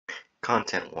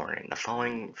Content warning. The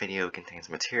following video contains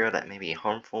material that may be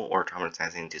harmful or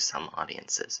traumatizing to some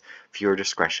audiences. Viewer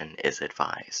discretion is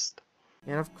advised.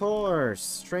 And of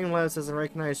course, Streamlabs doesn't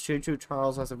recognize Choo Choo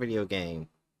Charles as a video game.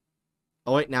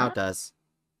 Oh wait, now it does.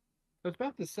 I was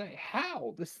about to say,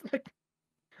 how? This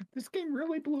game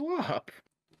really blew up.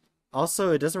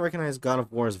 Also, it doesn't recognize God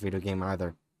of War as a video game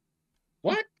either.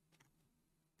 What?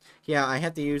 Yeah, I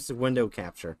had to use the window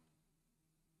capture.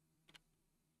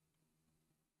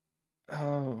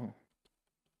 Oh.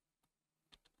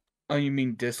 Oh, you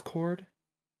mean Discord?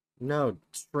 No,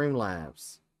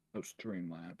 Streamlabs. Oh,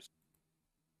 Streamlabs.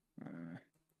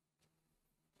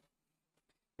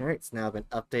 Alright, it's now been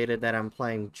updated that I'm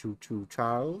playing Choo Choo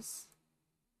Charles.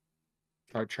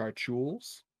 Char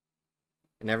Chules?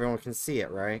 And everyone can see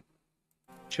it, right?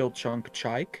 Chill Chunk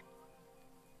Chike?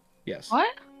 Yes.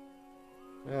 What?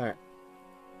 Alright.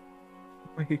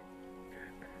 Wait.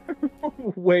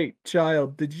 Wait,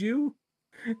 child, did you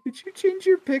change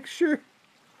your picture?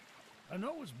 I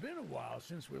know it's been a while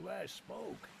since we last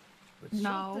spoke, but No.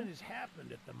 something has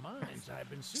happened at the mines I've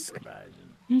been supervising.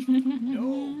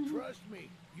 No, trust me,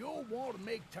 you'll want to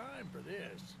make time for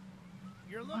this.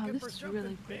 You're looking this for is something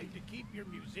really big to keep your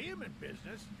museum in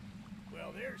business?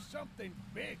 Well, there's something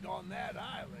big on that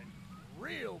island.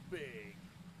 Real big.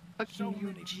 Fucking So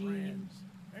many Eugene. friends.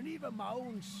 And even my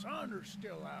own son are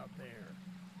still out there.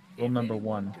 Rule If number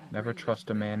anyone one, can never bring trust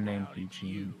this a man big named crowd,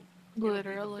 Eugene. it'll be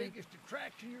Literally. the biggest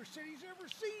attraction your city's ever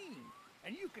seen.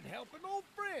 And you can help an old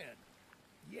friend.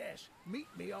 Yes, meet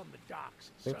me on the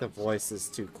docks. I think the voice is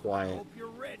too quiet. Hope you're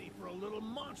ready for a little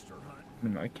monster hunt. I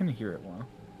mean, I can hear it well.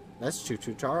 That's Choo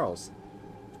Choo Charles.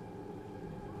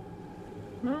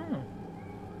 Oh.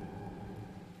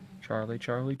 Charlie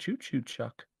Choo Choo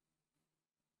Chuck.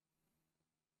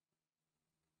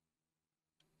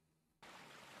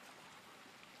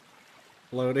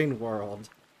 Floating world.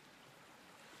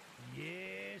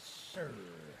 Yes, sir.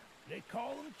 They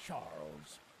call him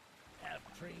Charles.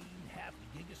 Half trained, half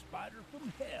giga spider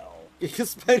from hell. Giga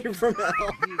spider from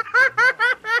hell.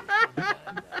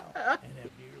 And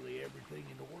have nearly everything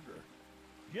in order.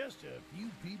 Just a few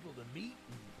people to meet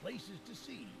and places to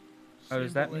see. Oh,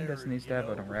 does that mean Simple this needs to have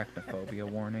an errand, arachnophobia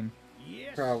warning?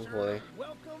 Yes, Probably. Sir.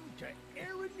 Welcome to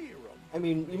Aranerum. I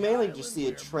mean, you mainly just see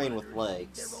a train with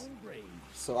legs.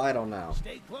 So I don't know.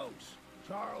 Stay close.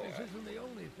 Charles isn't the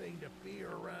only thing to fear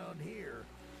around here.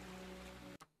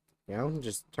 Yeah, I can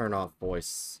just turn off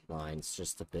voice lines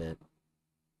just a bit.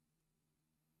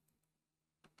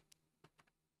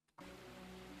 I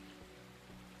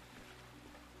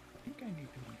think I need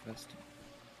to invest in...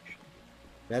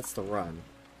 That's the run.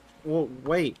 Well,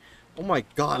 wait. Oh my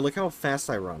god, look how fast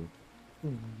I run.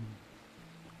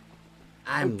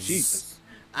 Jesus.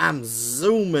 I'm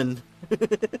zooming.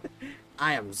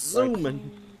 I am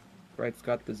zooming. Bright's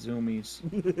got the zoomies.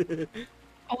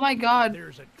 Oh my god.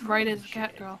 There's a Right tool as a cat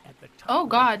shed girl. at the top Oh of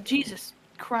god, Jesus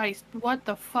Christ. What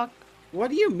the fuck? What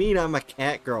do you mean I'm a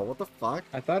cat girl? What the fuck?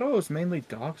 I thought it was mainly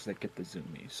dogs that get the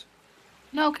zoomies.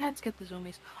 No, cats get the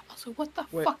zoomies. Also, what the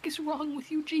Wait. fuck is wrong with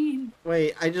Eugene?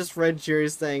 Wait, I just read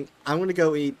Jerry's thing. I'm gonna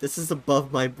go eat. This is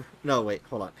above my... No, wait,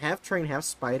 hold on. Half train, half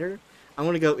spider? I'm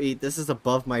gonna go eat. This is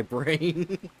above my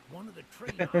brain. One of the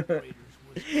train operators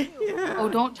was killed. Yeah. Oh,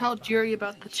 don't tell Jerry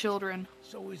about the children.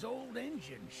 So his old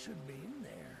engine should be in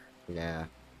there. Yeah.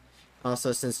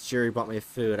 Also, since Jerry bought me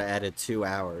food, I added 2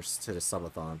 hours to the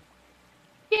subathon.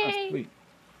 That's Yay! sweet.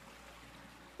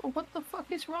 Oh, what the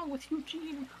fuck is wrong with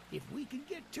Eugene? If we can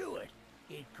get to it,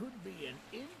 it could be an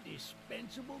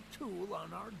indispensable tool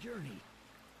on our journey.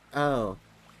 Oh.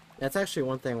 That's actually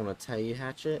one thing I want to tell you,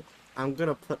 Hatchet. I'm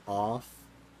gonna put off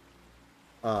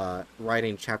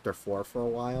writing chapter 4 for a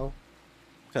while.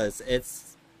 Because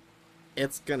it's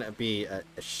gonna be a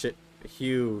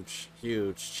huge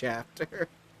chapter.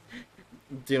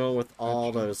 Dealing with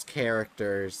all those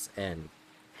characters and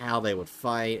how they would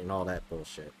fight and all that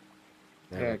bullshit.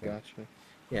 Yeah, gotcha.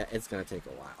 Yeah, it's gonna take a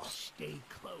while. Stay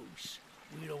close.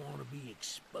 We don't want to be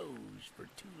exposed for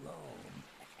too long.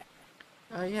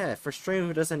 Oh yeah, for Stream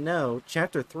who doesn't know,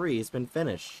 chapter 3 has been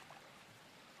finished.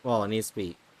 Well, it needs to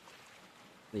be,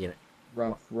 you know,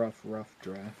 Rough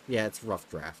draft. yeah, it's rough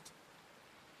draft.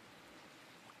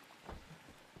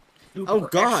 Super Oh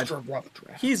god, extra rough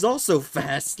draft. he's also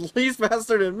fast. He's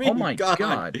faster than me. Oh my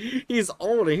god. He's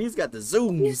old and he's got the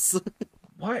zooms.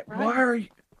 Why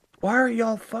are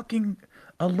y'all fucking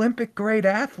Olympic grade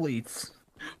athletes?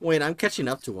 Wait, I'm catching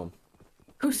up to him.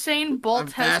 Usain Bolt I'm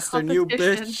has faster than you,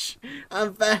 competition. bitch.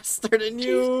 I'm faster than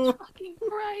you. Jesus fucking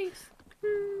Christ.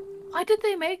 Why did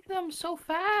they make them so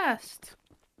fast?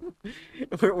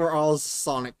 We're all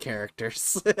Sonic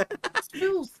characters. This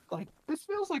feels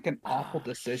like an awful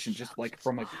decision, just like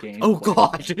from a game. Oh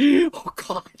god! Oh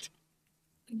god!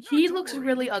 He looks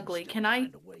really ugly. Can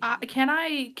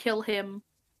I kill him?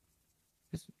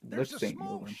 Let's There's a think.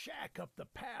 small shack up the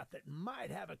path that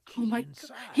might have a key Oh my god.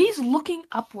 inside. He's looking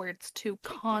upwards too Take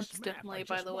this map, constantly, I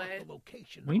by just the marked way. the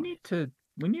location We on need it. to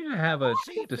have a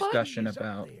See if the discussion key's up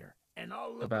about there, and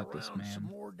I'll look about this around some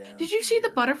man. more down Did you see the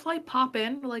here. butterfly pop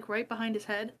in, like right behind his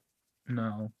head?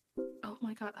 no. Oh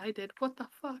my god, I did. What the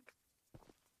fuck?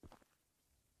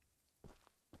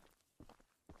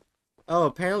 Oh,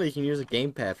 apparently you can use a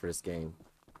gamepad for this game.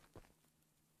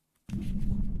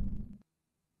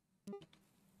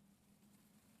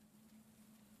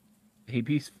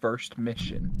 AB's first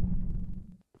mission.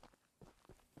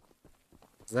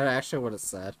 Is that actually what it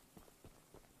said?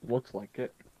 Looks like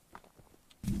it.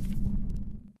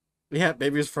 Yeah,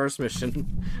 baby's first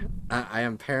mission. I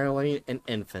am apparently an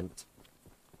infant.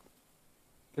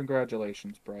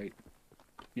 Congratulations, Bright.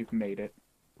 You've made it.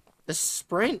 The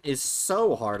sprint is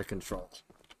so hard to control.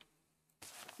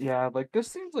 Yeah, like, this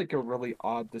seems like a really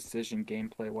odd decision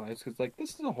gameplay-wise, because, like,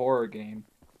 this is a horror game.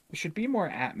 It should be more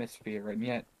atmosphere, and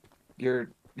yet, you're...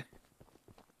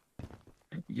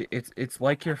 It's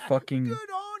like you're fucking...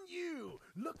 Good on you.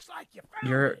 Looks like you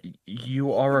found You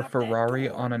it. are a Open up that Ferrari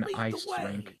door, on an lead the ice way.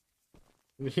 rink.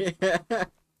 Yeah.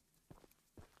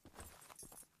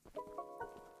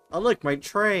 Oh look, my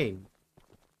train.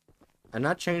 I'm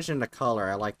not changing the color.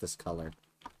 I like this color.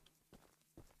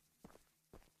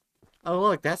 Oh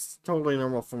look, that's totally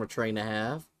normal from a train to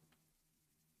have.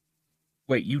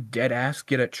 Wait, you dead-ass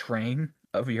get a train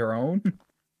of your own?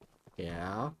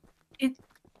 Yeah.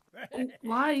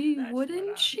 Why That's wouldn't what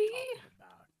I'm she? talking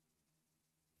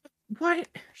about. What?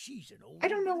 She's an old I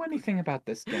don't know anything about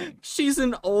this game. She's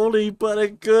an oldie but a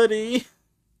goodie.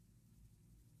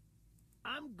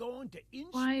 I'm going to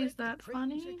inspect Why is the that train's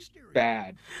funny? exterior.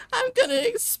 Bad. I'm gonna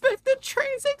inspect the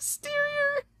train's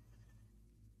exterior.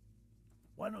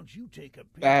 Why don't you take a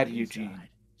peek Bad, inside, Eugene.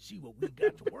 see what we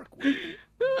got to work with?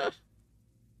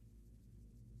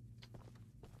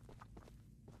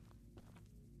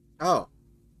 Oh.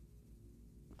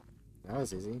 That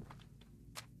was easy.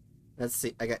 Let's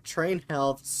see. I got train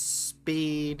health,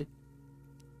 speed,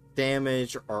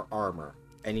 damage, or armor.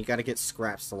 And you gotta get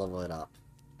scraps to level it up.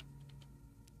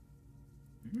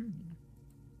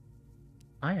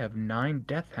 I have 9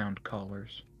 Death Hound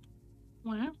collars.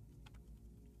 Wow.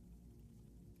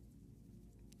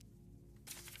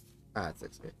 Ah,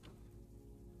 it's good.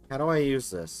 How do I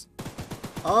use this?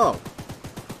 Oh!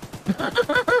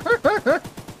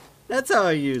 That's how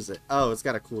I use it. Oh, it's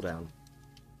got a cooldown.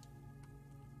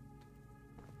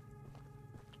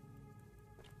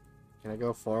 Can I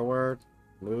go forward?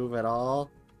 Move at all?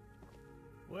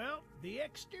 Well, the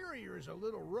exterior is a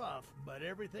little rough, but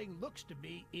everything looks to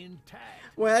be intact.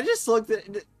 Wait, I just looked at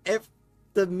if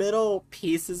the middle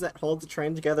pieces that hold the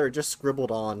train together are just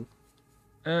scribbled on.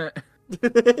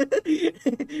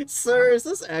 Sir, is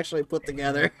this actually put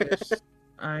together?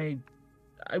 I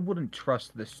wouldn't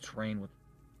trust this train with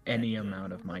any That thing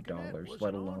amount of you're my looking at dollars, wasn't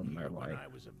let on alone my here when life. I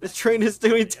was a This train is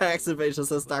doing baby. tax evasion,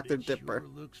 says But Dr. it Dipper.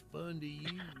 Sure looks fun to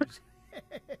use.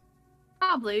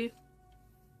 Probably.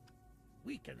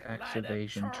 We can Tax light up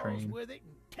evasion Charles train. with it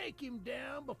and take him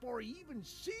down before he even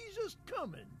sees us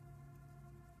coming.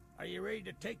 Are you ready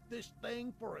to take this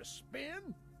thing for a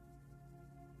spin?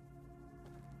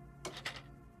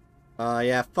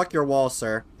 Yeah, fuck your wall,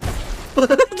 sir.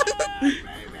 Baby!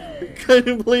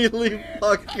 Completely Get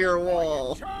fuck coming your for you,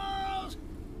 wall. Charles!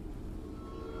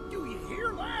 Do you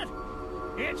hear that?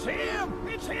 It's him!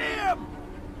 It's him!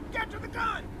 Get to the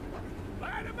gun!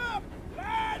 Light him up!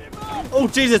 Light him up! Oh,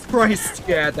 Jesus Christ!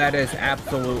 Yeah, that is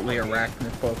absolutely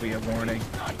arachnophobia warning.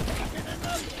 Not taking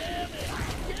enough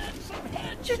damage! Get some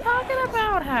What you headshot! talking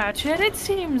about, Hatchet? It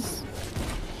seems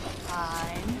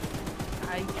fine.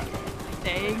 I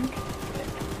think.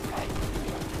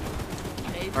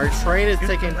 Maybe. Our train is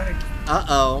taking...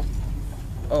 Uh-oh.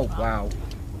 Oh, wow.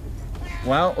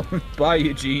 Well, bye,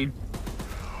 Eugene.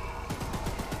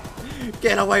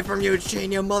 Get away from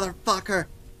Eugene, you motherfucker!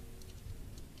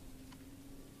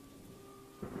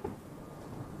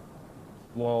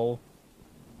 Lol.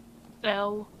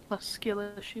 L plus skill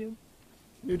issue.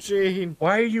 Eugene.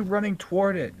 Why are you running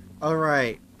toward it?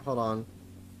 Alright, hold on.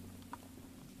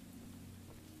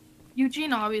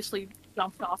 Eugene obviously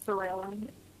jumped off the railing.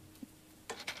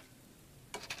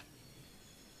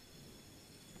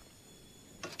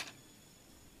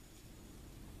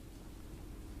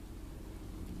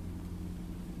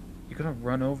 You're gonna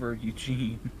run over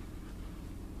Eugene.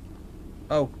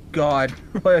 Oh, God.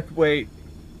 Wait.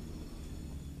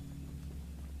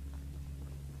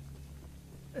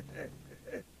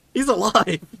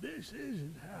 alive! This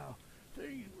isn't how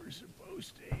things were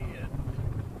supposed to end.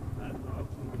 I thought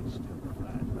we could still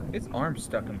fight like His arm's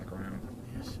stuck in the ground.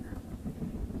 Yes, sir.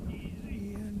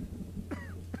 Easy in,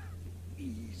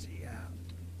 easy out.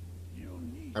 You'll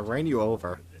need I ran you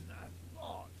over. than I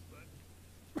thought,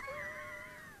 but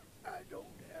I don't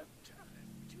have time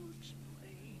to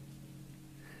explain.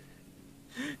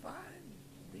 Find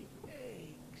the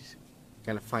eggs,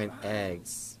 Gonna find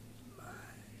eggs. my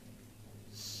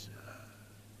son.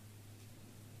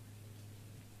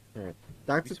 Alright. He's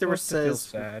Dr. Dipper supposed to feel says...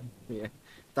 sad. Yeah.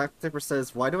 Dr. Dipper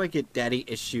says, why do I get daddy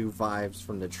issue vibes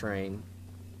from the train?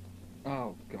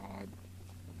 Oh God.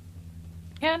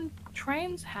 Can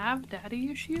trains have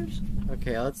daddy issues?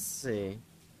 Okay, let's see.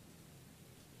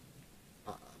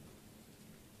 I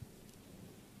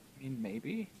mean,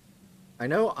 maybe. I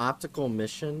know optical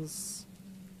missions,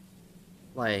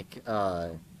 like,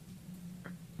 can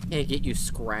get you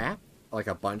scrap, like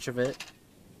a bunch of it,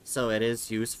 so it is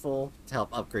useful to help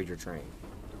upgrade your train.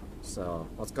 So,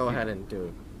 let's go ahead and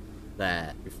do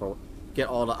that before get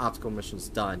all the optical missions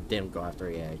done, then go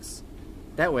after the eggs.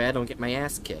 That way I don't get my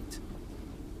ass kicked.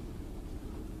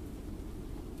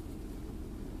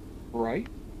 Right?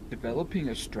 Developing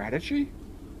a strategy?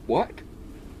 What?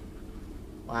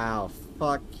 Wow,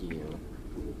 fuck you.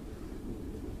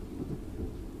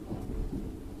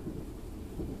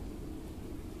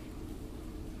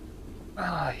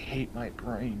 Ah, I hate my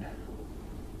brain.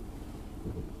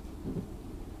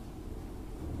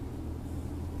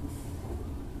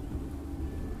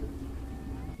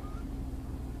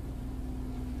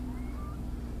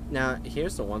 Now,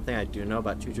 here's the one thing I do know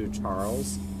about Choo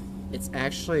Charles. It's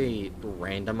actually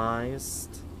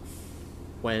randomized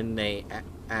when they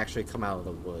actually come out of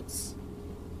the woods.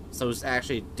 So it's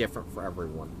actually different for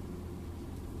everyone.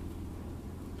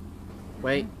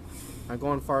 Wait, I'm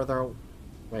going farther.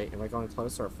 Wait, am I going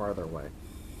closer or farther away?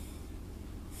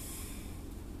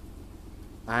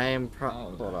 I am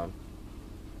hold on.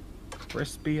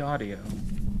 Crispy audio.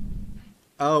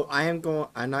 Oh, I'm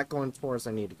not going towards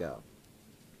I need to go.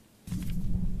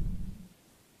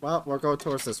 Well, we're going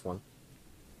towards this one.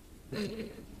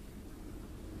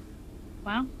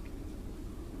 Wow.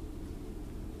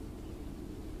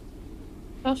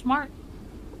 So smart.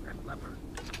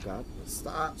 God,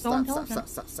 stop, So stop, intelligent.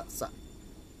 stop.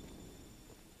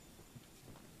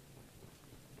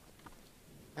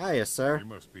 Hiya, sir. You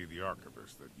must be the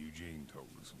archivist that Eugene told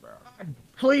us about.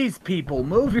 Please, people,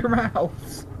 move your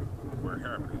mouths. We're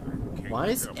happy that King Why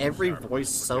is Devil's every out of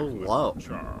voice the so predicament low? of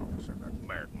Charles and that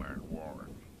madman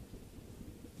Warren.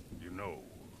 You know,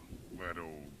 that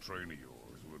old train of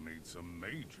yours will need some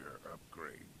major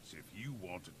upgrades if you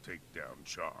want to take down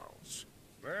Charles.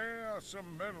 There are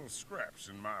some metal scraps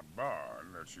in my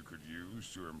barn that you could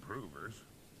use to improve it.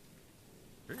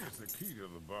 Here's the key to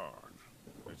the barn.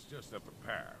 It's just up the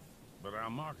path, but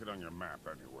I'll mark it on your map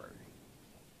anyway.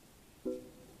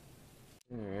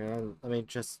 Alright, let me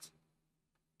just...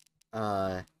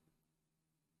 Well,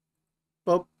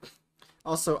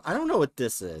 also, I don't know what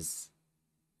this is.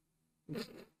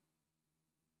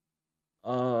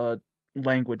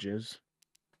 Languages.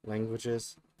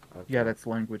 Languages? Okay. Yeah, that's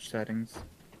language settings.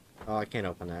 Oh, I can't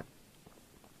open that.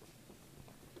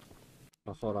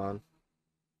 Oh, hold on.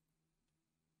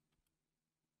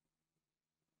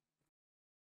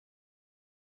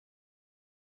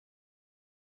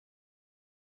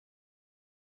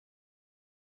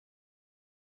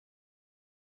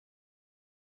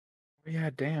 Yeah,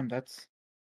 damn, that's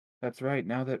right.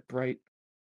 Now that Bright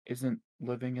isn't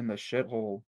living in the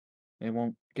shithole, they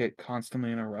won't get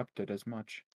constantly interrupted as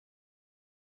much.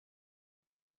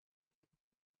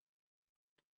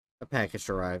 A package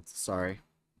arrived, sorry.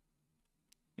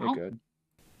 You're Oh. good.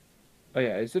 Oh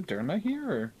yeah, is it Derma here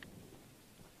or?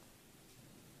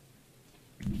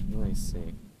 Let me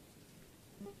see.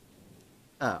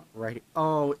 Oh, right.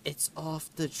 Oh, it's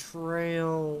off the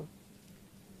trail.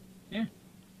 Yeah.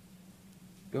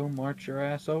 Go march your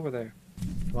ass over there.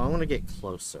 Well, I want to get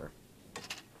closer.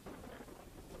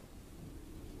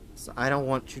 So I don't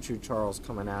want Choo Charles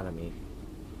coming out of me.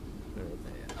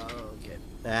 Okay.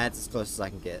 That's as close as I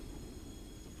can get.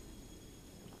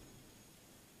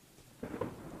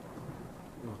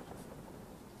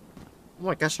 Oh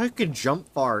my gosh, I could jump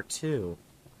far too.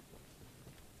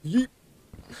 Yeet.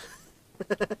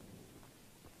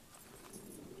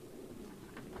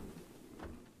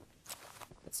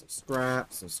 Some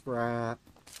scrap, some scrap.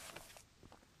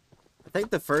 I think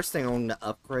the first thing I want to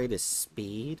upgrade is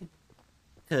speed.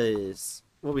 Because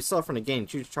what we saw from the game,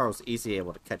 Choo Charles was easily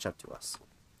able to catch up to us.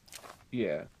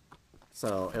 Yeah.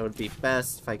 So it would be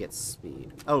best if I get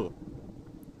speed. Oh.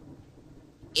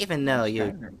 Even though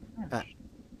you...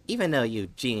 Even though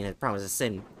Eugene had promised to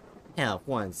send help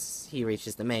once he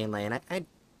reaches the mainland,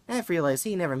 I've realized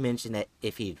he never mentioned that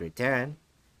if he'd return.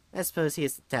 I suppose he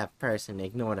is the type of person to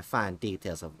ignore the fine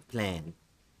details of the plan.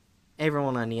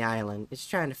 Everyone on the island is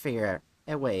trying to figure out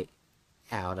a way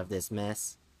out of this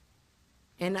mess.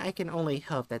 And I can only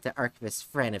hope that the archivist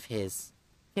friend of his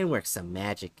can work some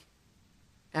magic.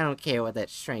 I don't care what that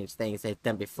strange things they've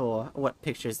done before, or what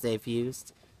pictures they've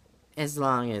used, as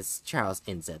long as Charles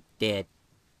ends up dead.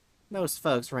 Most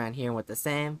folks around here want the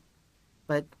same,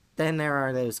 but then there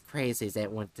are those crazies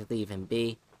that want to leave him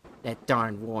be. That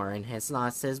darn Warren has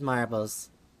lost his marbles.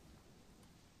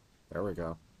 There we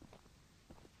go.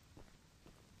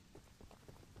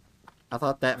 I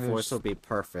thought that voice would be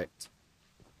perfect.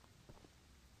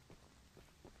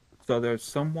 So there's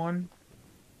someone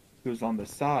who's on the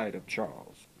side of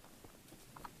Charles.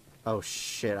 Oh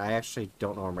shit, I actually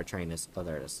don't know where my train is. Oh,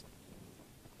 there it is.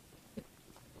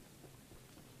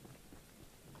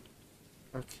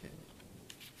 Okay.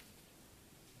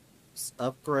 Let's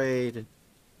upgrade.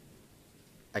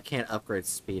 I can't upgrade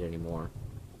speed anymore.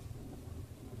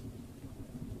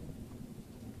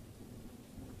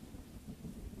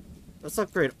 Let's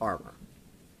upgrade armor.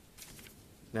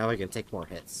 Now we can take more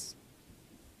hits.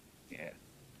 Yeah.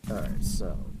 Alright,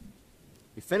 so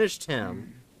we finished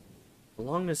him.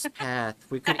 Along this path,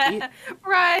 we could eat.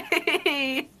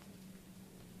 Right.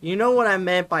 You know what I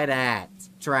meant by that,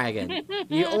 Dragon.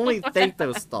 You only think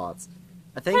those thoughts.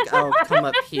 I think I'll come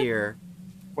up here.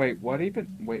 Wait, what even?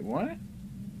 Wait, what?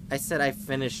 I said I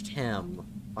finished him,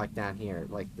 like down here,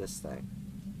 like this thing.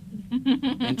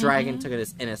 And Dragon took it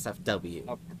as NSFW.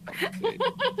 Oh, for fuck's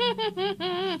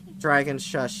sake. Dragon,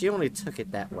 shush, she only took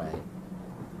it that way.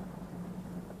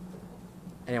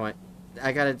 Anyway,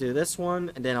 I gotta do this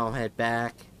one, and then I'll head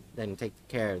back, then take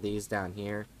care of these down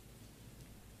here.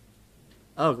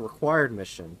 Oh, required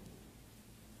mission.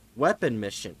 Weapon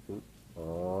mission. Ooh.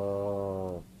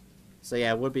 Oh. So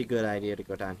yeah, it would be a good idea to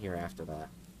go down here after that.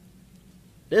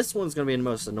 This one's gonna be the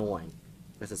most annoying,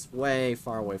 because it's way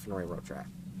far away from the railroad track.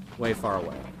 Way far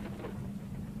away.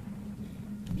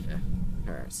 Yeah.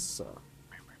 Alright, so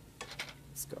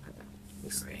let's go ahead.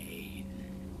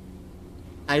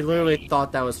 I literally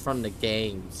thought that was from the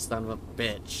game, son of a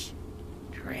bitch.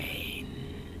 Train.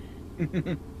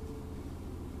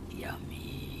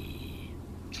 Yummy.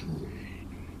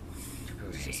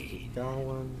 Let's just keep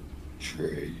going.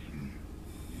 Train.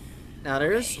 Now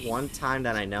there is one time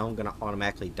that I know I'm gonna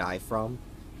automatically die from,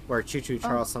 where Choo Choo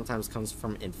Charles sometimes comes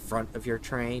from in front of your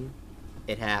train.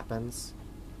 It happens.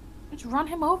 Just run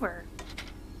him over.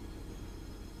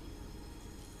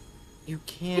 You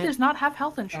He can't. does not have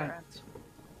health insurance.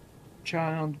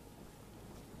 Child.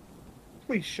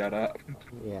 Please shut up.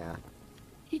 Yeah.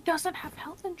 He doesn't have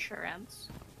health insurance.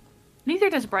 Neither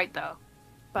does Bright, though.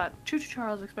 But Choo Choo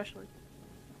Charles especially.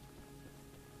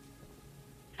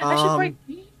 I should break.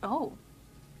 Oh.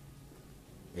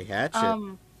 A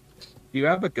hatchet. Do you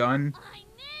have a gun? I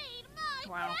need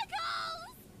my Wow.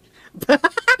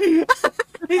 pickles!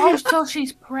 Oh, so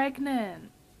she's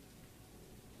pregnant.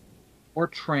 Or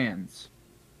trans?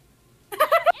 I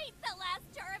ate the last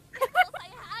jar of pickles I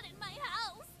had in my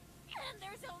house, and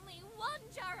there's only one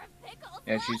jar of pickles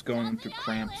Yeah, left she's going on through the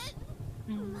cramps.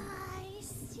 island. My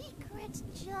secret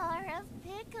jar of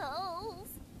pickles,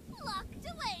 locked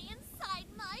away inside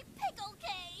my pickle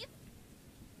cave.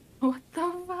 What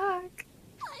the fuck?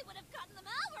 I would have gotten them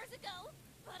hours ago,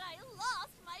 but I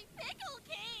lost my pickle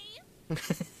cave.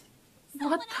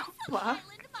 Someone What else the on the fuck?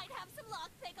 island might have some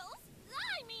lock pickles.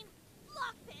 I mean,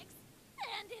 lock picks.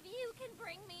 And if you can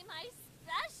bring me my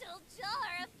special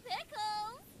jar of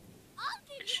pickles, I'll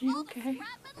give Is she you all okay? the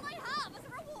scrap metal I have as a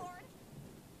reward.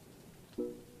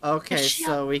 Okay, Is she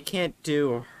so we can't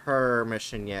do her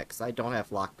mission yet, because I don't have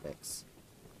lockpicks.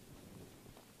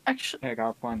 Actually, Hey, I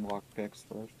gotta find lockpicks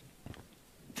first.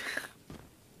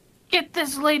 get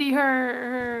this lady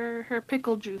her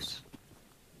pickle juice.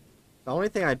 The only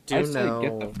thing I do I say know...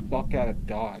 get the fuck out of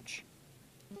Dodge.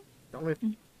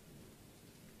 The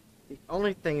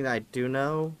only thing that I do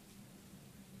know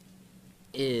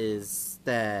is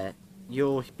that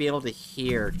you'll be able to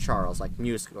hear Charles, like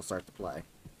music will start to play.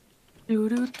 Do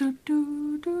do do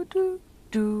do do do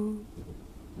do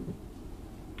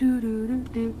do do do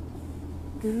do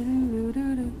do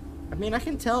do do. I mean, I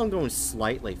can tell I'm going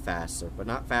slightly faster, but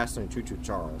not faster than Choo Choo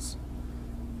Charles.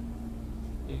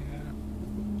 Yeah.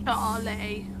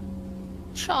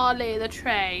 Charlie the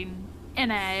train,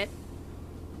 in it.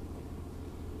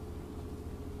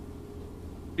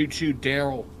 Choo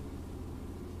Daryl.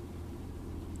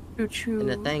 Choo choo. And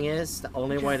the thing is, the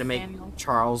only way to make Daniel.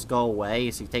 Charles go away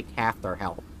is you take half their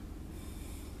health.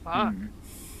 Fuck. Hmm.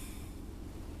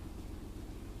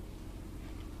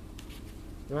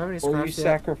 Do I have any Or scraps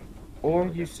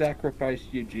yet? you sacrifice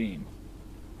Eugene.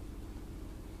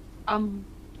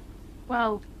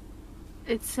 Well,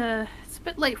 it's a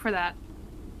bit late for that.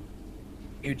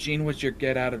 Eugene was your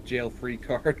get out of jail free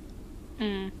card.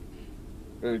 Mm.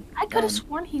 Or, I could have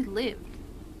sworn he lived.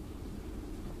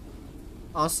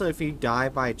 Also, if you die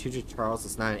by Choo Charles,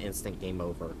 it's not an instant game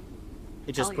over.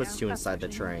 It just Hell puts yeah, you that's inside the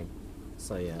actually train.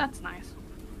 So yeah. That's nice.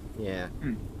 Yeah.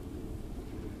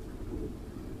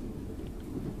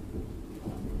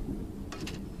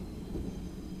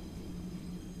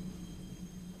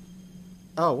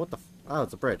 Oh, what the oh,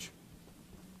 it's a bridge.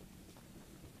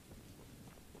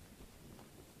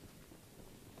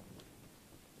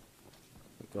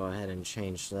 Go ahead and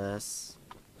change this.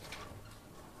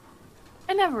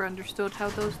 I never understood how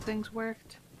those things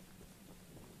worked.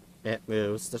 It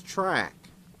moves the track.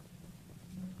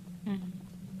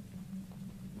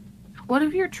 What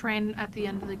if your train at the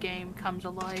end of the game comes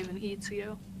alive and eats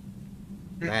you?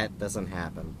 That doesn't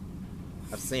happen.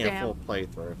 I've seen a full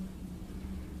playthrough.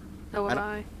 So have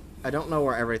I. I don't know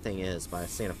where everything is, but I've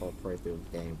seen a full playthrough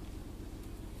of the game.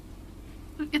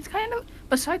 It's kind of,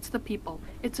 besides the people,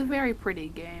 it's a very pretty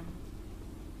game.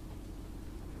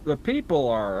 The people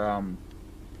are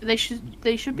They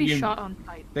should be shot on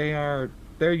sight. they're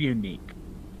unique.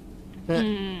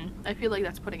 I feel like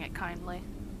that's putting it kindly.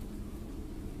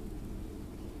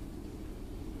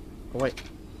 Oh, wait.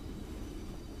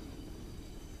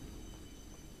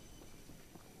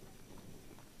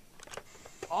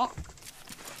 Oh,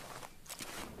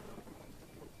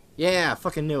 Yeah, I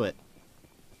fucking knew it.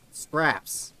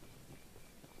 Scraps.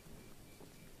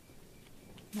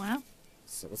 wow.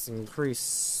 So let's increase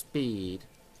speed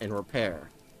and repair.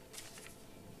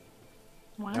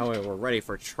 Wow. That way we're ready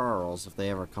for Charles if they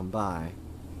ever come by.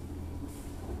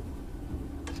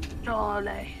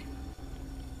 Jolly.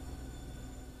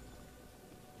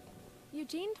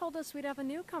 Eugene told us we'd have a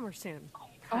newcomer soon.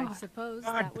 God. I suppose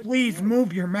God, that would please be you.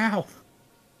 move your mouth.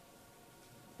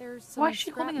 There's some Why is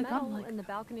she scrap holding a gun metal like in the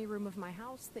balcony room of my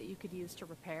house that you could use to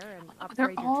repair and They're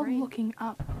upgrade your all train. looking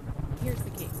up. Here's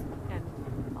the key. And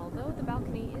although the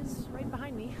balcony is right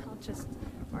behind me, I'll just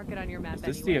mark it on your map Is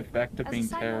this anyway. the effect of As a being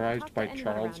side note, terrorized talk by to anyone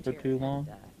Charles around for here, too long?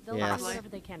 and, they'll Yes. do whatever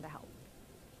they can to help.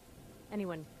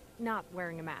 Anyone not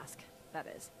wearing a mask, that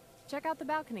is. Check out the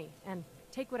balcony and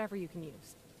take whatever you can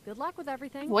use. Good luck with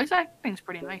everything. Voice acting's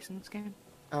pretty nice in this game.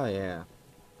 Oh yeah.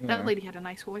 That lady had a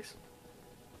nice voice.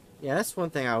 Yeah, that's one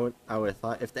thing I would have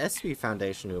thought. If the SCP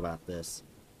Foundation knew about this,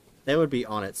 they would be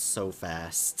on it so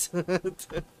fast.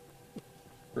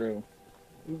 True.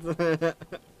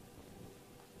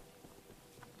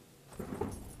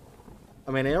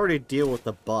 I mean, they already deal with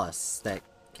the bus that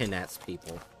kidnaps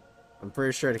people. I'm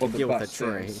pretty sure they can the deal with bus the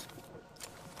train. is.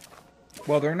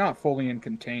 Well, they're not fully in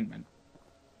containment.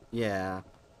 Yeah.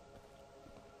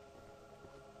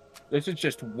 This is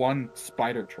just one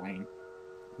spider train.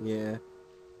 Yeah.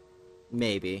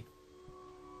 Maybe.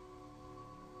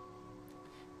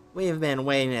 We've been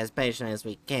waiting as patiently as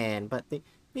we can, but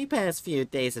the past few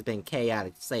days have been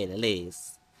chaotic to say the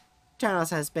least.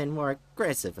 Charles has been more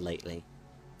aggressive lately,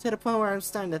 to the point where I'm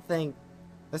starting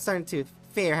to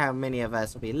fear how many of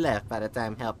us will be left by the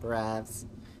time help arrives.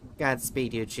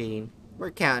 Godspeed, Eugene.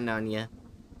 We're counting on you.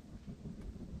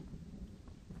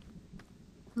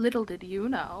 Little did you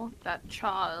know that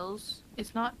Charles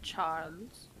is not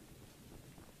Charles.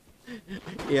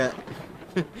 Yeah.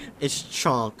 It's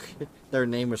Chonk. Their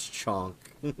name is Chonk.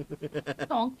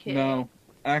 Donkey. No,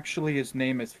 actually his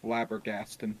name is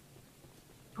Flabbergaston.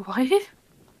 What?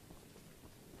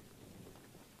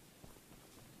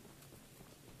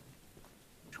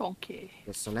 Chonky.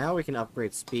 Okay, so now we can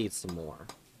upgrade speed some more.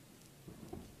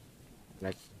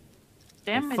 Like,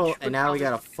 Damage. and now we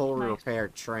got a full nice.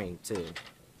 repaired train too.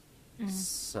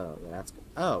 So yeah, that's good.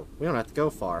 Oh, we don't have to go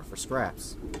far for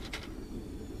scraps.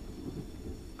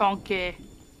 Donkey.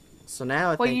 So now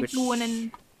I What are think you we doing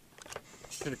in...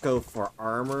 should go for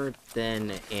armor,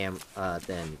 then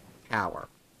power.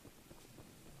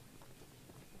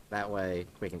 That way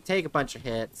we can take a bunch of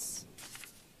hits.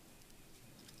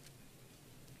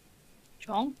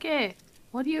 Chonky,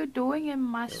 what are you doing in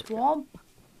my swamp?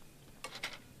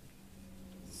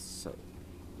 So.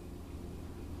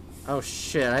 Oh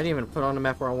shit! I didn't even put on the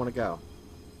map where I want to go.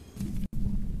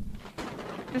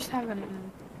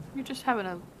 You're just having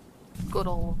a good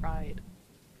old ride.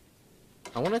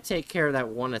 I want to take care of that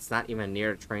one that's not even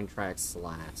near the train tracks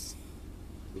last,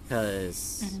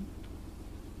 because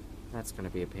that's gonna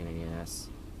be a pain in the ass.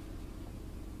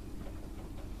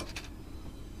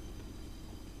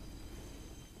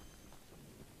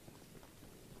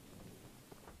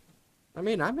 I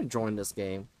mean, I'm enjoying this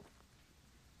game.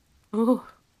 Ooh.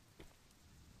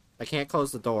 I can't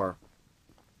close the door.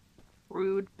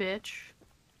 Rude bitch.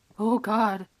 Oh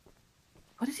god.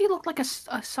 What does he look like? A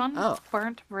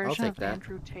sunburnt version take of that.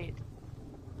 Andrew Tate.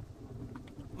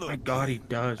 Look, My god, he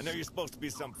does. I know you're supposed to be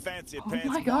some fancy Oh pants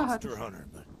my God. monster hunter,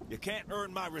 but you can't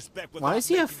earn my respect without Why does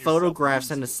he have making yourself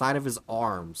photographs on easy. the side of his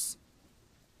arms?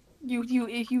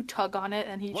 You tug on it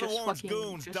and he One of just Warren's fucking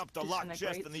goons just dumped a locked chest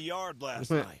disintegrates. in the yard last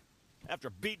night.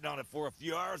 After beating on it for a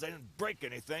few hours, I didn't break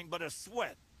anything but a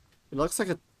sweat. It looks like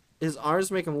his arms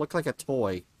make him look like a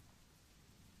toy.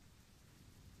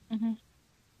 Mm-hmm.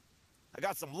 I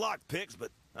got some lock picks, but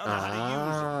I don't know how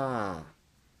to use them.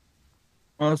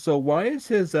 Also, why is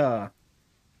his so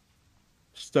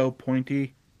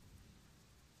pointy?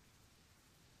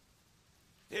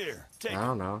 Here, take I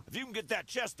don't it. know. If you can get that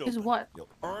chest Is open, what? you'll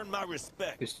earn my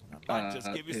respect. His, I might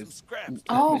just give you some his- scraps.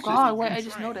 Oh This is god, a wait, good I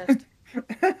just train. noticed.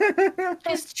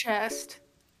 His chest.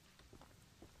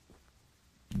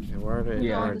 Okay, where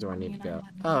do I need to go?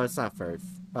 Oh, it's not very...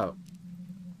 Oh.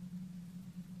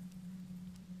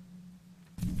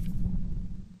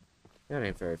 That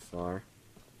ain't very far.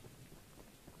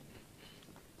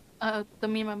 The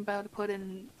meme I'm about to put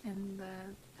in the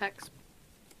text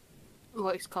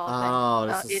voice call Oh,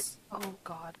 thing. this is... Oh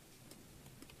god.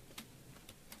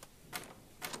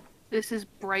 This is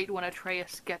bright when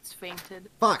Atreus gets fainted.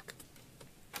 Fuck!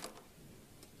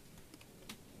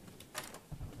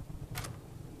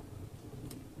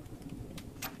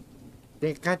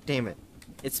 God damn it.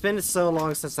 It's been so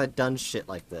long since I've done shit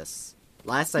like this.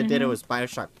 Last I did it was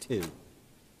Bioshock 2.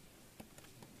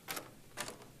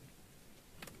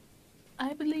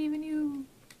 I believe in you.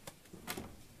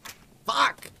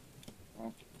 Fuck!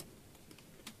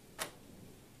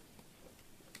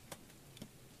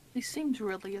 He seems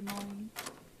really annoying.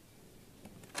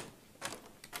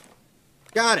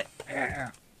 Got it!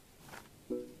 Yeah.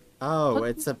 Oh, What?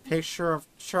 it's a picture of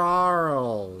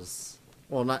Charles.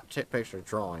 Well, not picture,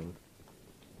 drawing.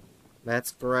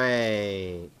 That's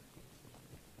great.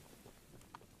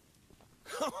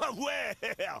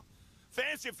 Well,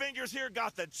 Fancy Fingers here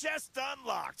got the chest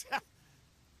unlocked.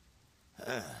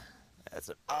 That's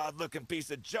an odd-looking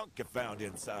piece of junk you found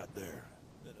inside there.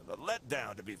 Bit of a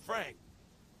letdown, to be frank.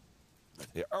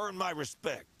 You earned my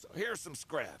respect, so here's some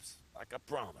scraps, like I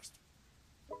promised.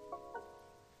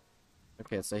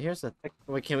 Okay, so here's the...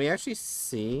 Wait, can we actually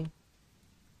see?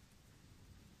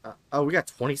 Oh, we got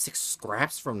 26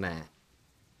 scraps from that.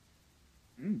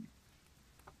 Mm.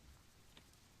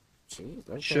 Jeez,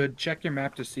 okay. Should check your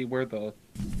map to see where the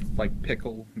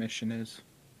pickle mission is.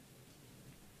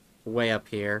 Way up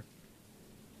here.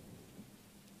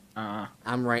 Uh,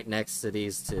 I'm right next to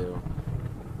these two.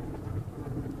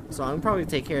 So I'm probably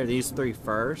take care of these three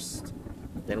first.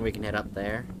 Then we can head up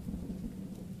there.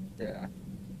 yeah.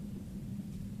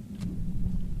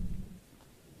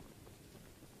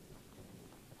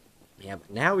 Yeah,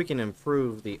 but now we can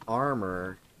improve the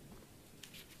armor.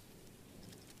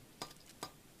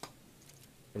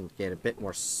 And get a bit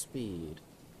more speed.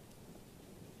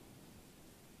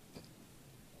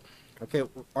 Okay,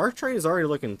 our train is already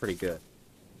looking pretty good.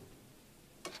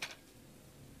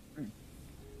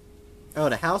 Oh,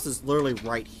 the house is literally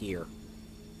right here.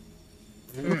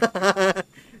 I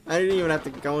didn't even have to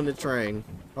go in the train.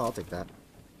 Oh, I'll take that.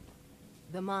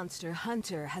 The monster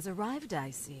hunter has arrived,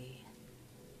 I see.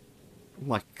 Oh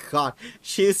my god,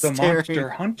 she's The staring. monster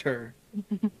hunter.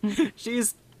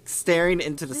 She's staring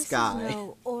into the This sky. is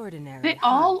no ordinary They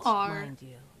all hunt, are. mind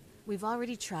you. We've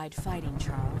already tried fighting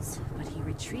Charles, but he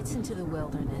retreats into the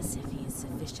wilderness if he is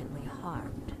sufficiently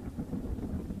harmed.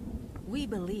 We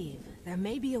believe there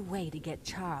may be a way to get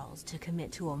Charles to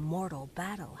commit to a mortal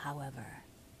battle, however.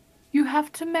 You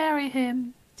have to marry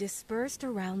him. Dispersed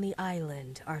around the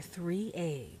island are 3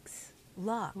 eggs,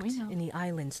 locked We know. in the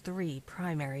island's 3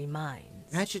 primary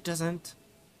mines. Hatchet doesn't.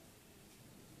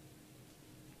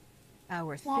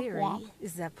 Our Womp theory womp.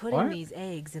 is that putting What? these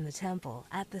eggs in the temple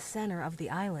at the center of the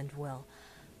island will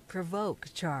provoke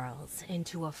Charles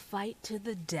into a fight to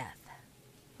the death.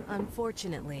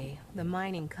 Unfortunately, the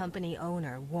mining company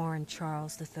owner, Warren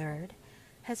Charles III,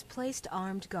 has placed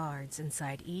armed guards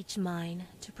inside each mine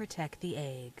to protect the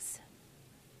eggs.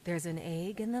 There's an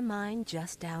egg in the mine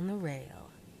just down the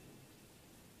rail.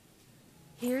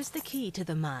 Here's the key to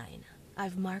the mine.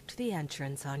 I've marked the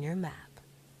entrance on your map.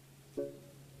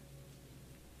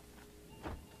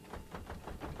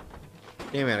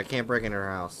 Damn it, I can't break into her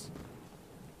house.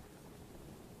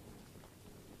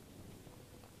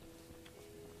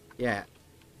 Yeah.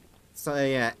 So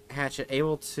yeah, Hatchet,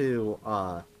 able to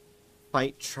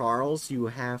fight Charles, you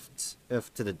have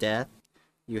to the death,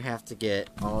 you have to get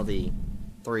all the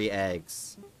 3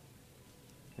 eggs.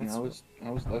 And I was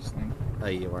listening. Oh,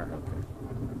 you are?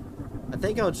 Okay. I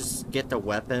think I'll just get the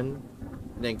weapon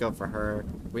and then go for her.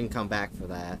 We can come back for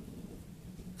that.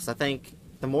 Because I think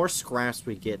the more scraps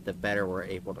we get, the better we're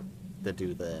able to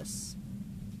do this.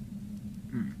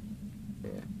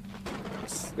 Yeah.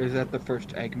 Is that the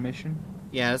first egg mission?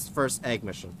 Yeah, that's the first egg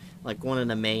mission. Like one of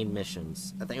the main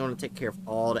missions. I think I want to take care of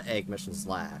all the egg missions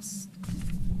last.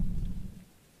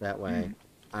 That way,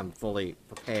 I'm fully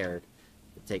prepared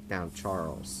to take down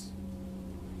Charles.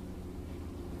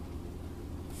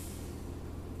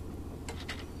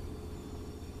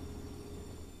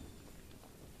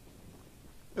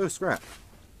 Oh, scrap.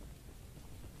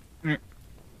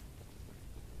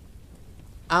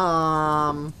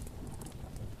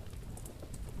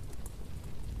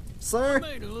 Sir? I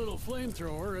made a little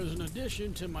flamethrower as an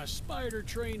addition to my spider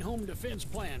train home defense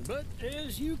plan, but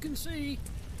as you can see,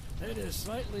 it has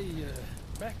slightly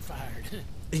backfired.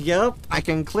 Yep, I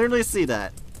can clearly see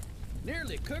that.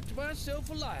 Nearly cooked myself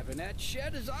alive in that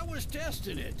shed as I was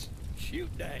testing it. Shoot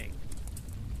dang.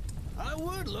 I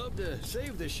would love to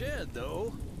save the shed,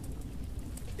 though.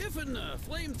 If a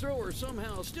flamethrower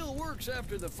somehow still works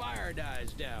after the fire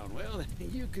dies down, well,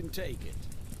 you can take it.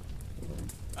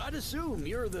 I'd assume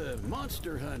you're the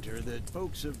monster hunter that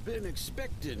folks have been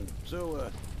expecting, so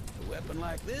a weapon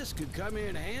like this could come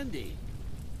in handy.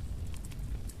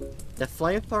 The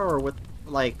flamethrower with,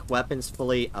 like, weapons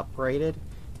fully upgraded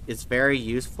is very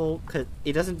useful, because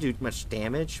it doesn't do much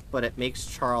damage, but it makes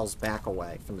Charles back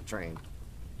away from the train.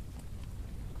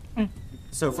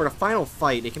 So for the final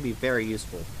fight, it can be very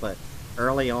useful, but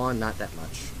early on, not that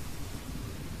much.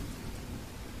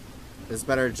 It's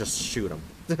better to just shoot him.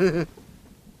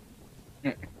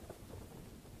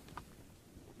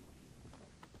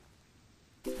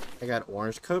 I got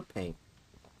orange coat paint.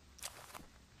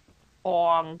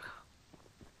 Ong.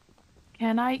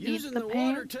 Can I Using eat the the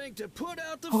paint? water tank to put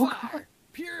out the Oh, fire. God.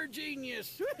 Pure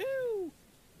genius. Woohoo!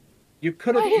 You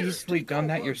could have Wait. easily done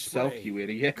that yourself, Sway you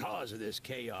idiot. Cause of this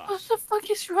chaos. What the fuck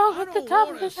is wrong I with the don't top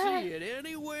want of to the see tank? it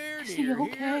anywhere Is he near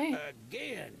okay? here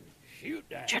again. Shoot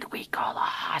that. Should we call a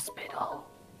hospital?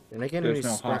 Did I get There's any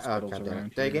no scraps? Oh, hospitals God damn it. around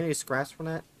Did I get here. any scraps from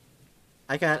that?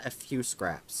 I got a few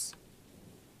scraps.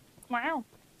 Wow.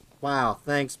 Wow,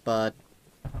 thanks, bud.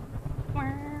 Wow.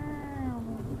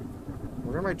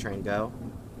 Where did my train go?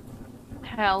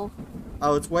 Hell.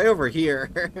 Oh, it's way over here.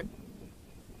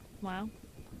 Wow.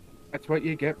 That's what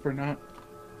you get for not...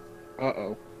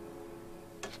 Uh-oh.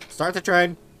 Start the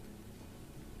train.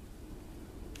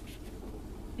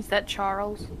 Is that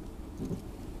Charles?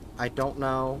 I don't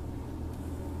know.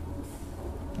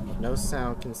 No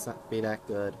sound can be that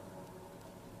good.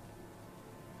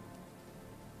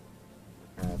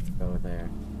 I have to go there.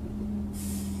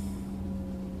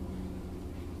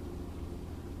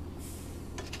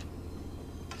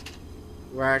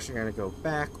 We're actually going to go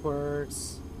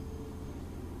backwards.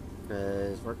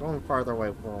 Because we're going farther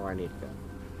away from where I need to go.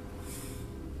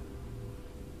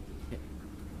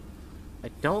 I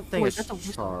don't think Wait, it's that's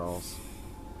a- Charles.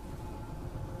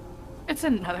 It's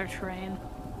another train.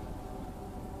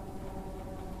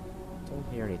 Don't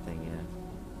hear anything yet.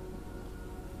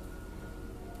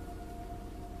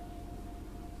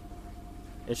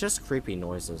 It's just creepy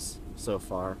noises so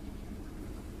far.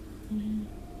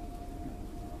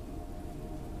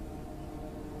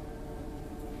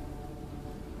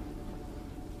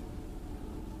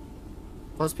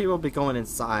 Plus, people would be going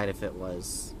inside if it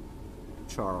was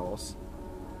Charles.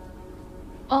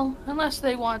 Well, unless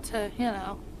they want to, you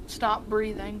know, stop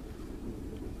breathing.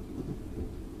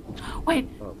 Wait,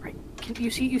 Oh. right. Can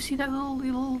you see that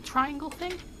little triangle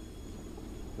thing?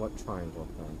 What triangle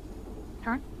thing?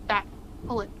 Turn that.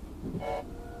 Pull it.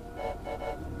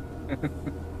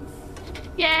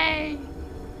 Yay!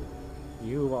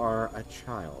 You are a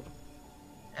child.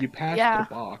 You passed Yeah. the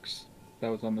box that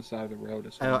was on the side of the road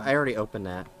as I well. already opened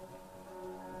that.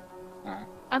 Ah.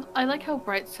 I like how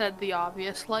Bright said the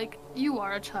obvious, like, you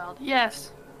are a child.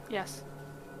 Yes. Yes.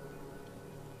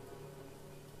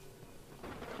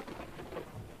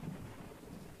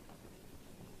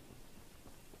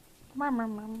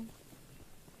 Mum.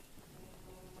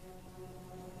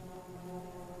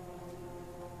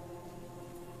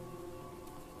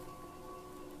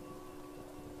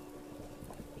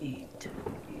 Eat.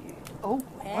 Oh,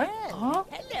 what? Huh?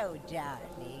 Hello,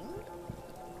 darling.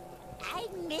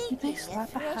 I'm they making a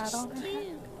slap a hat fresh on her head?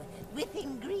 stew with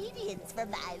ingredients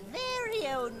from my very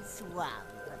own swamp.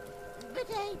 But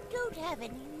I don't have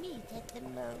any meat at the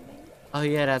moment. Oh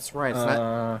yeah, that's right. It's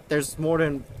not, there's more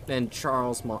than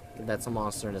Charles that's a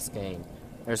monster in this game.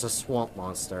 There's a swamp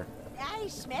monster. I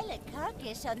smell a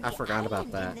carcass on I the forgot about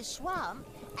island that. in the swamp,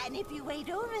 and if you wait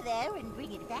over there and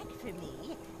bring it back for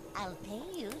me, I'll pay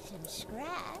you some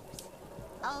scraps.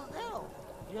 Although,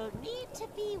 you'll need to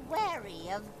be wary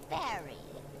of Barry,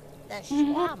 the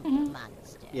swamp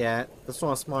monster. Yeah, the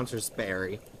swamp monster's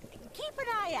Barry. Keep an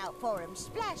eye out for him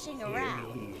splashing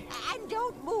around. And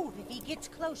don't move if he gets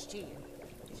close to you.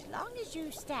 As long as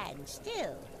you stand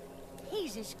still,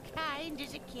 he's as kind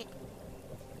as a kitten.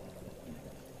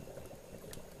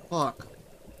 Fuck.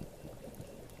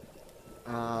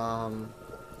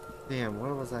 Damn,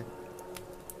 what was I?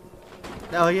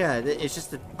 Oh yeah, it's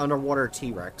just an underwater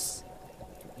T-Rex.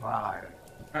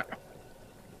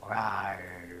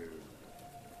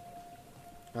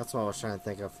 That's what I was trying to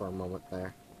think of for a moment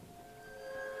there.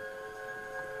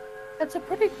 That's a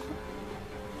pretty.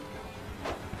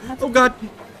 Oh god!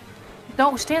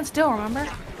 Don't stand still, remember?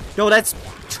 No, that's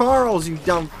Charles, you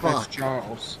dumb fuck. That's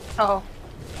Charles. Oh.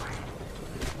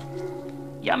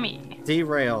 Yummy.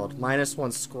 Derailed.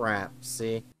 -1 scrap.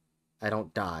 See? I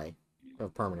don't die.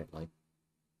 Permanently.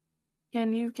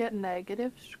 Can you get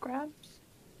negative scraps?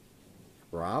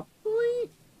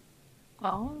 Probably?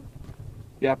 Oh.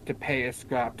 You have to pay a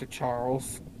scrap to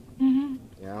Charles. Mm-hmm.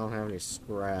 Yeah, I don't have any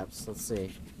scraps. Let's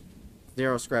see.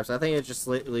 0 scraps. I think it just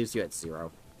leaves you at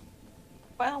 0.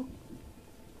 Well.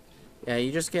 Yeah,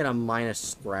 you just get a minus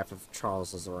scrap if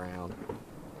Charles is around.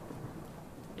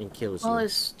 And kills Well, you.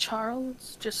 is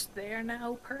Charles just there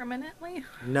now permanently?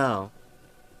 No.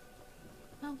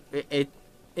 Oh.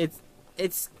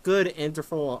 It's good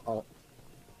interval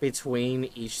between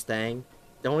each thing.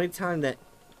 The only time that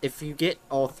if you get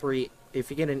all 3, if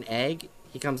you get an egg,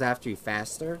 he comes after you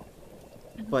faster.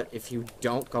 But if you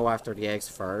don't go after the eggs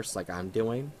first, like I'm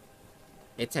doing,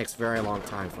 it takes a very long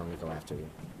time for him to go after you.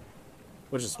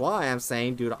 Which is why I'm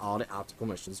saying do all the optical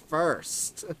missions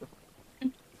first.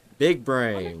 Big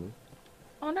brain.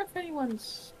 I wonder if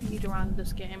anyone's speedrun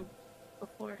this game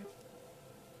before.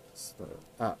 So,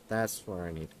 that's where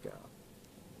I need to go.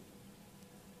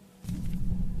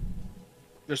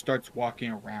 Just starts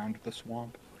walking around the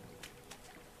swamp.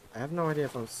 I have no idea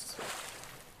if I'm...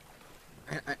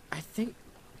 I think...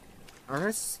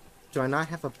 do I not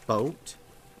have a boat?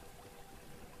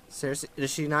 Seriously,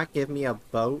 does she not give me a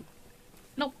boat?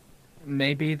 Nope.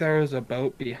 Maybe there's a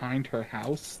boat behind her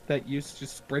house that you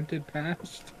just sprinted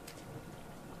past?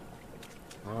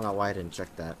 I don't know why I didn't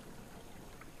check that.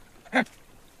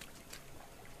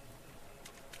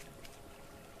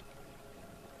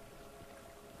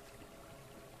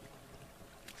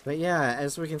 But yeah,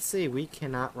 as we can see, we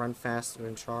cannot run faster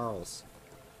than Charles.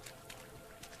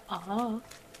 Uh-huh.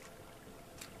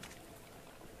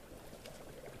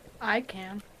 I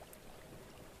can.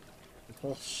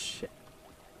 Bullshit.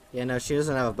 Yeah, no, she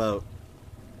doesn't have a boat.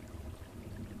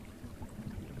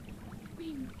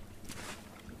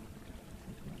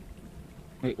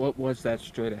 Wait, what was that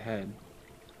straight ahead?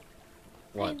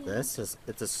 What, this is...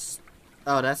 It's a...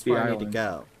 Oh, that's where I need to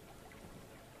go.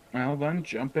 Well, then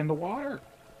jump in the water.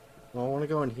 Well, I want to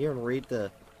go in here and read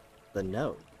the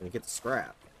note and get the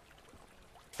scrap.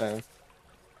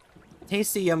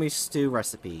 Tasty, yummy stew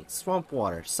recipe. Swamp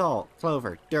water, salt,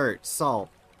 clover, dirt, salt,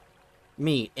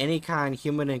 meat, any kind,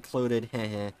 human included,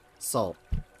 heh salt.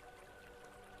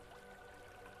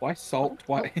 Why salt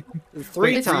twice?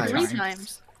 3 It's times. 3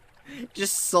 times.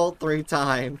 Just salt 3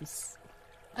 times.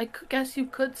 I guess you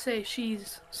could say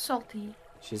she's salty.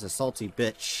 She's a salty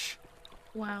bitch.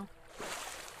 Wow.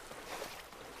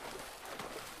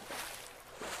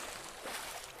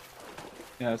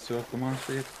 Yeah, so if the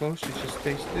monster gets close, you just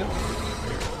stay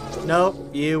still.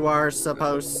 Nope, you are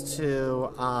supposed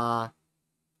to,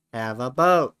 have a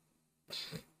boat.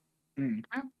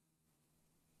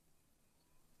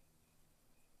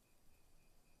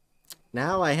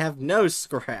 Now I have no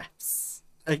scraps.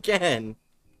 Again.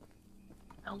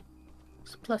 Oh.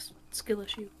 Plus skill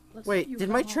issue. Plus Wait, did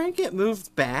my train get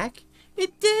moved back?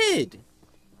 It did!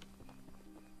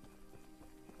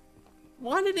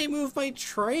 Why did they move my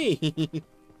train?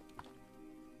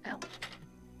 Ow.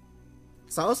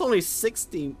 So I was only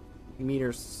 60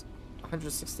 meters,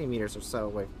 160 meters or so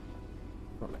away.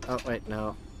 Oh, wait,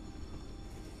 no.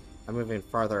 I'm moving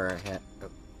farther ahead,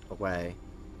 away.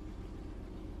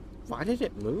 Why did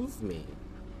it move me?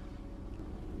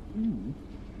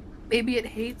 Maybe it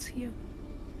hates you.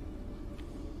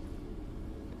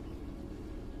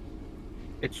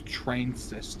 It's train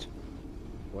cyst.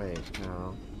 Wait,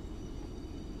 no.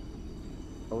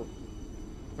 Oh,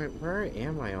 wait, where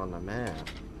am I on the map?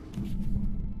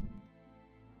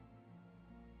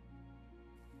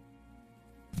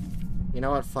 You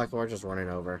know what? Fuck, we're just running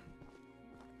over.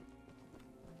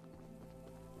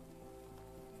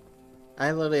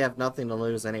 I literally have nothing to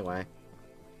lose anyway.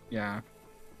 Yeah.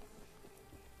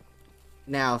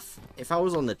 Now, if I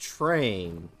was on the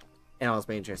train, and I was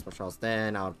being chased by Charles,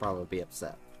 then I would probably be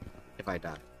upset if I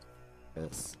died.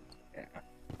 Because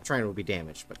train would be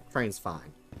damaged, but train's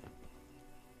fine.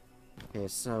 Okay,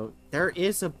 so there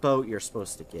is a boat you're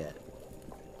supposed to get.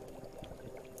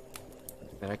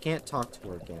 And I can't talk to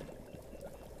her again.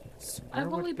 So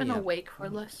I've only been awake for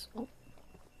less. Oh.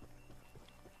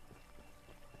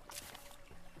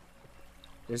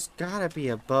 There's gotta be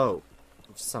a boat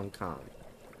of some kind.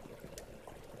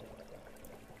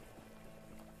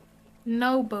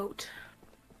 No boat.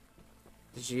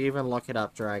 Did you even look it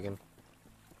up, Dragon?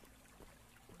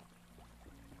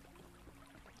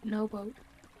 No boat.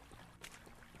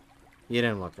 You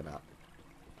didn't look it up.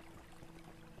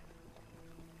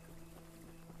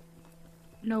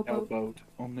 No No boat. boat,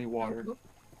 only water. No boat.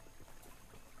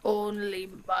 Only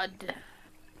mud.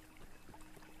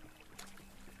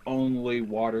 Only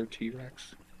water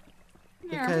T-Rex.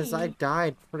 Because I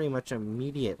died pretty much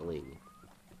immediately.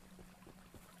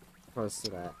 Close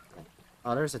to that.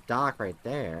 Oh, there's a dock right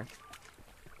there.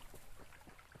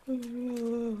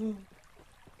 Well,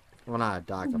 not a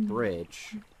dock, a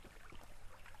bridge.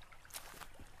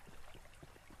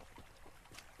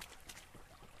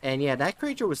 And yeah, that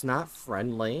creature was not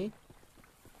friendly.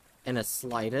 In the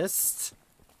slightest.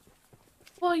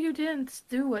 Well, you didn't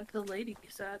do what the lady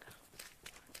said.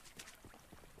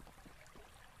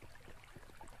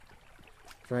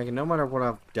 Dragon, no matter what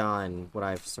I've done, would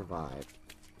I've survived.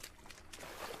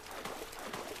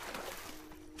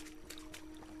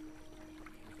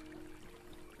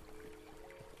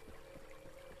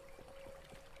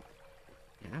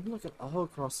 Yeah, I'm looking all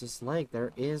across this lake.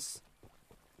 There is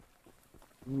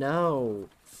no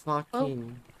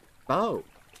fucking boat.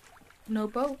 No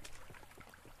boat.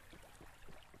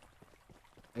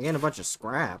 Again, a bunch of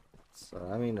scrap. So,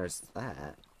 I mean, there's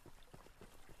that.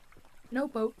 No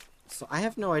boat. So, I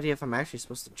have no idea if I'm actually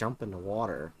supposed to jump in the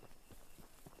water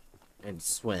and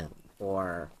swim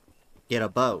or get a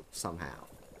boat somehow.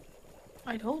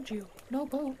 I told you. No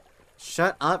boat.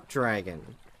 Shut up,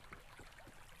 Dragon.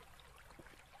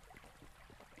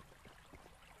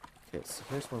 Okay, so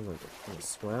here's what I'm gonna do. I'm gonna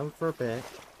swim for a bit.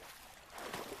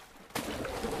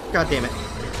 God damn it.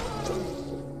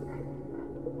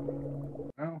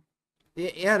 Oh.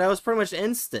 Yeah, that was pretty much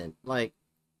instant. Like,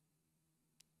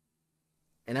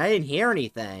 and I didn't hear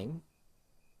anything.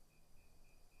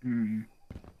 Hmm.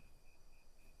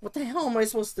 What the hell am I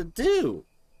supposed to do?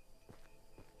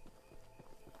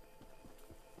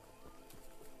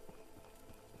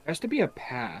 There has to be a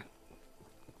path.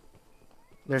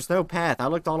 There's no path. I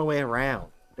looked all the way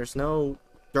around. There's no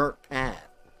dirt path.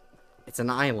 It's an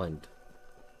island.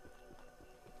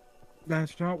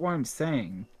 That's not what I'm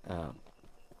saying. Oh.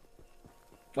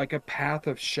 Like a path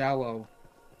of shallow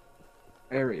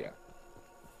area.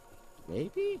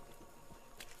 Maybe?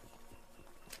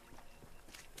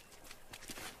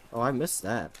 Oh, I missed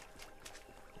that.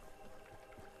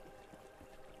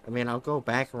 I mean, I'll go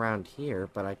back around here,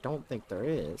 but I don't think there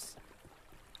is.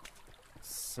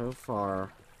 So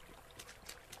far.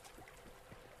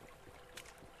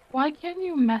 Why can't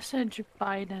you message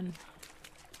Biden?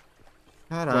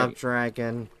 Shut up,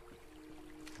 Dragon.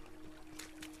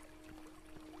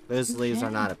 Those leaves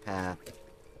are not a path.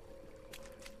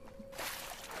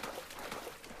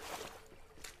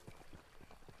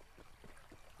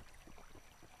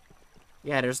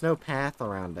 Yeah, there's no path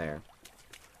around there.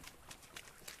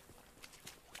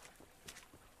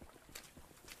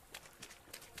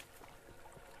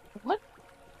 What?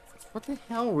 What the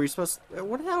hell were we supposed to...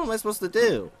 What the hell am I supposed to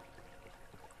do?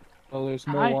 Well, there's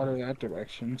more water that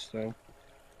direction, so...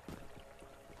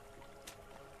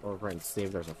 Or we're gonna see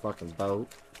if there's a fucking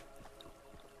boat.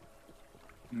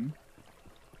 Hmm?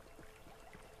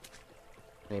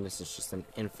 I mean, this is just an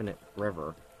infinite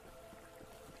river.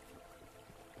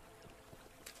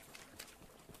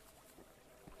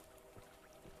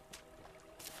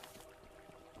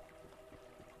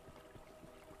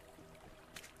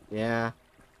 Yeah.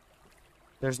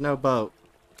 There's no boat.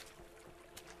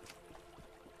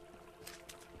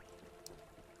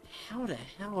 How the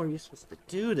hell are you supposed to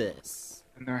do this?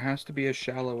 And there has to be a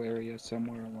shallow area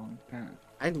somewhere along the path.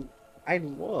 I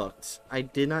looked. I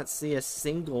did not see a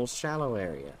single shallow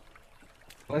area.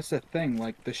 That's the thing,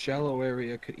 like, the shallow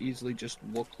area could easily just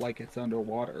look like it's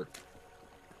underwater.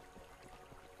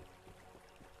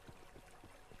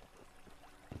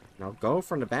 I'll go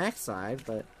from the backside,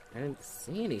 but I didn't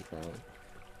see anything.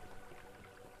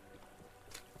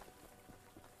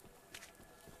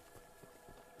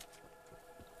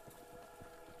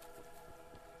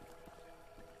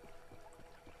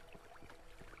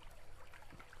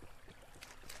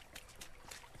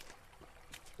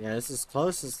 Yeah, this is as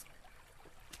close as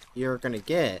you're gonna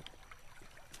get.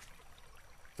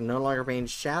 no longer being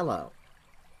shallow.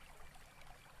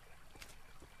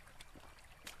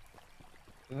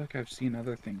 I feel like I've seen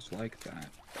other things like that.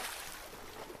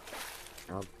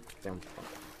 I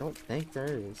don't think there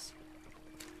is.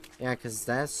 Yeah, because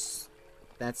that's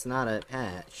not a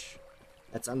patch.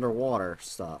 That's underwater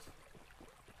stuff.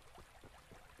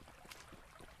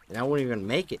 And I wouldn't even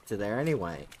make it to there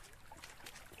anyway.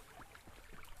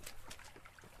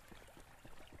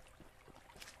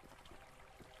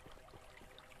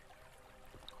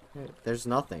 There's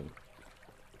nothing.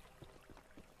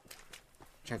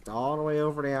 Checked all the way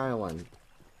over the island.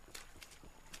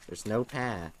 There's no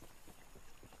path.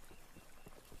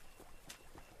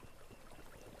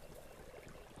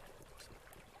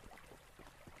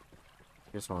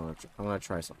 Here's what I'm gonna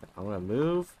try something. I'm gonna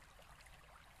move.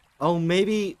 Oh,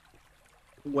 maybe.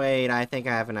 Wait, I think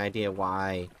I have an idea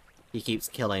why he keeps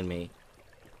killing me.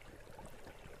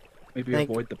 Maybe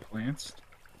avoid the plants?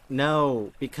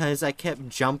 No, because I kept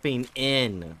jumping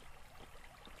in.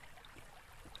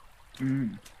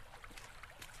 Hmm.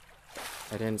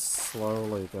 I didn't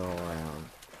slowly go around.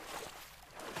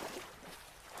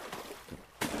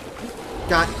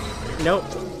 God, nope.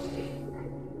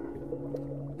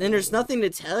 Then there's nothing to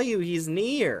tell you he's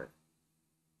near.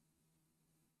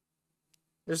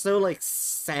 There's no, like,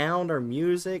 sound or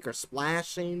music or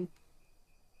splashing.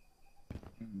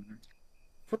 Mm-hmm.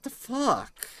 What the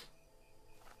fuck?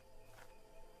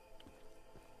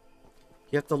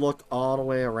 You have to look all the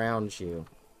way around you.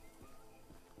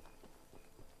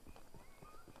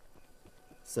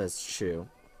 Says Choo.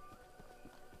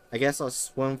 I guess I'll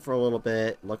swim for a little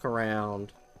bit, look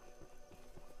around.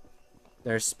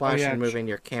 There's splashing and moving,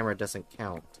 your camera doesn't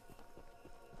count.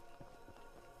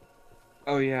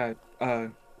 Oh yeah,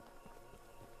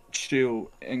 Choo,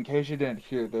 in case you didn't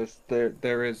hear this,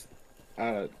 there is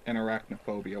an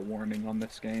arachnophobia warning on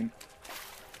this game.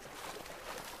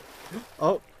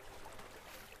 Oh.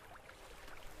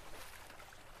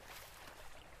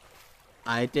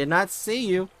 I did not see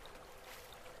you.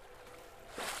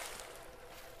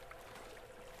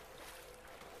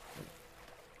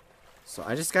 So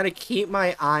I just gotta keep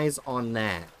my eyes on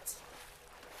that.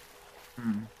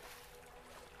 Hmm.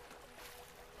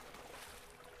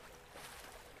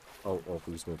 Oh,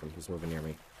 who's moving? Who's moving near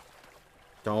me?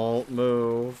 Don't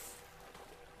move.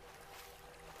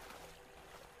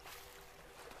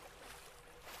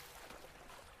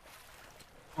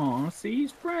 Aw, see,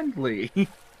 he's friendly.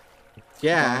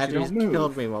 Yeah, he's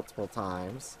killed me multiple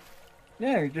times.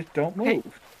 Yeah, you just don't move. Hey.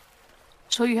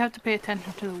 So you have to pay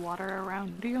attention to the water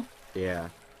around you? Yeah.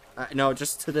 No,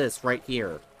 just to this, right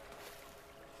here.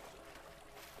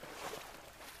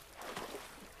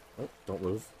 Oh, don't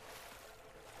move.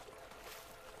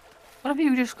 What if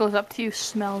he just goes up to you,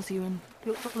 smells you, and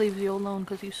leaves you alone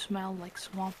because you smell like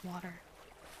swamp water?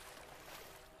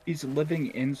 He's living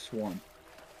in swamp.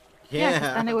 Yeah,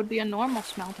 'cause then it would be a normal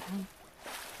smell to him.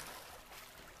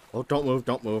 Oh, don't move,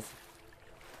 don't move.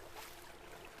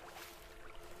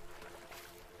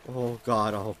 Oh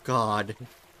god, oh god.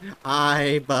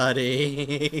 Hi,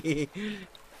 buddy.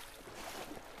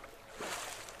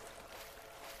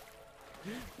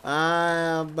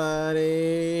 Ah,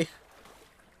 buddy.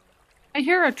 I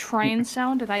hear a train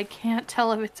sound and I can't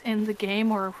tell if it's in the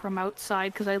game or from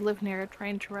outside because I live near a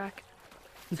train track.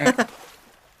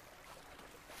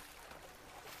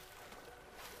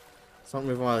 Don't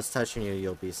move while I was touching you,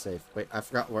 you'll be safe. Wait, I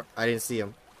forgot where. I didn't see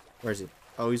him. Where is he?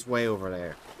 Oh, he's way over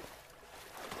there.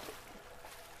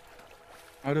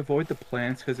 I'd avoid the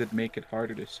plants because it'd make it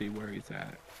harder to see where he's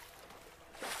at.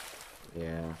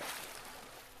 Yeah.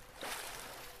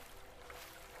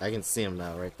 I can see him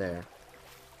now, right there.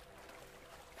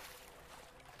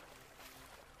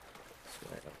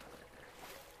 Right up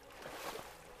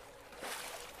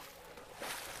there.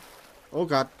 Oh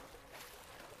god.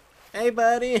 Hey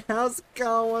buddy, how's it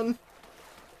going?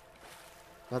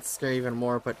 That's scary even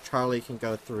more, but Charlie can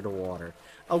go through the water.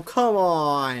 Oh, come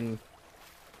on!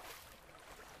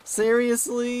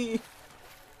 Seriously?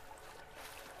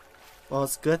 Well,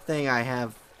 it's a good thing I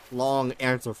have long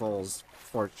intervals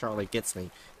before Charlie gets me,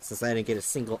 since I didn't get a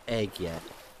single egg yet.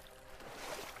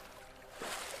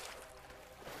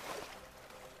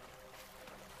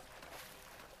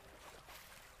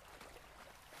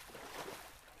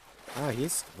 Oh,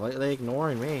 he's completely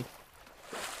ignoring me.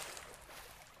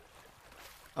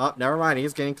 Oh, never mind,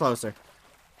 he's getting closer.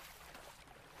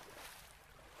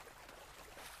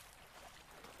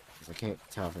 I can't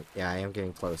tell if it... Yeah, I am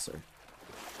getting closer.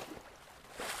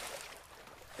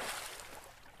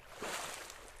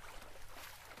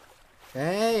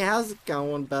 Hey, how's it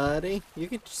going, buddy? You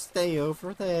can just stay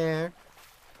over there.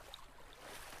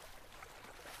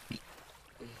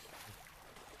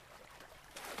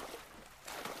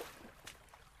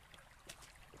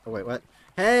 Oh, wait, what?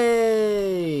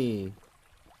 Hey!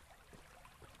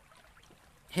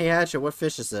 Hey, Hatchet, what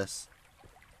fish is this?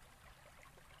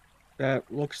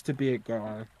 That looks to be a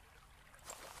gar.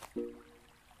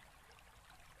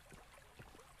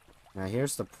 Now,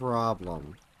 here's the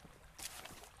problem.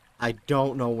 I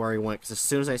don't know where he went, because as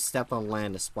soon as I stepped on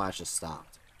land, the splashes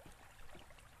stopped.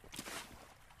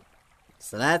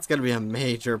 So that's going to be a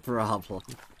major problem.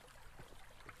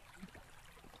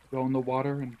 Go in the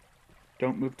water and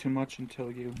don't move too much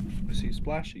until you see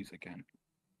splashies again.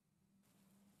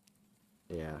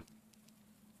 Yeah.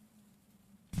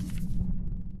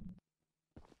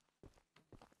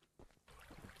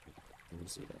 Let me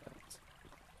see that.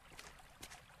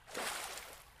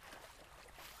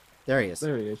 There he is.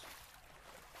 There he is.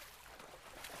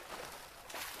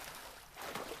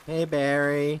 Hey,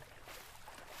 Barry.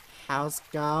 How's it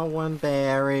going,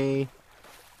 Barry?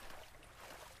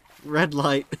 Red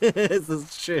light. This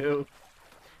is Choo.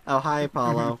 Oh, hi,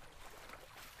 Apollo.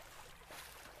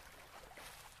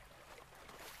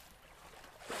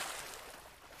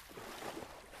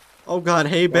 Oh god,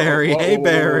 hey Barry, hey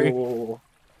Barry.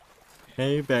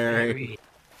 Hey Barry.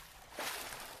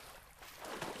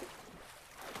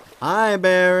 Hi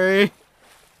Barry.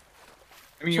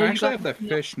 I mean, So you you actually got have the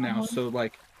fish now, so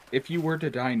like, if you were to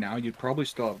die now, you'd probably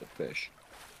still have the fish.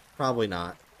 Probably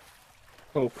not.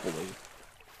 Hopefully.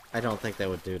 I don't think they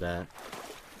would do that.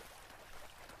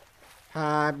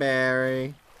 Hi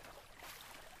Barry.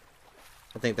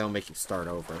 I think they'll make you start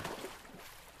over.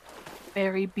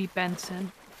 Barry B.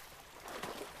 Benson.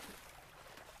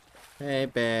 Hey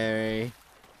Barry.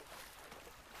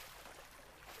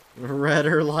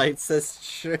 Redder light says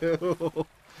Choo.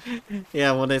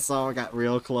 Yeah, when they saw it got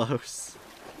real close.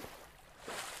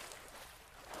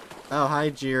 Oh,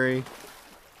 hi Jiri.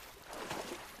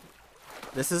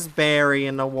 This is Barry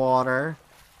in the water.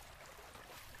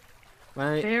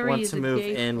 I Barry want is to a move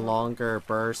gay in frog. longer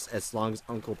bursts as long as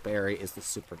Uncle Barry is the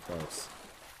super close.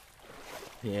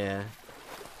 Yeah.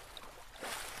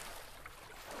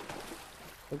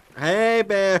 Hey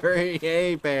Barry,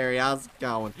 hey Barry, how's it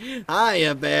going?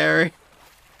 Hiya Barry.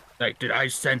 Like, did I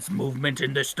sense movement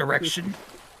in this direction?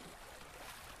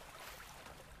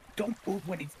 Don't move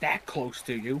when he's that close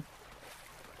to you.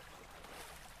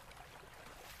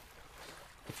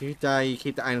 If you die, you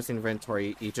keep the items in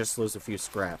inventory, you just lose a few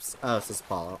scraps. Oh, this is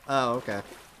Apollo. Oh, okay.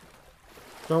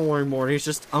 Don't worry, Morty, it's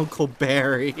just Uncle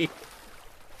Barry.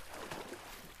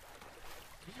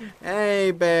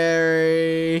 Hey,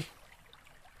 Barry.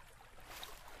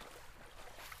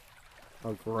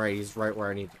 Oh, great, he's right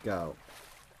where I need to go.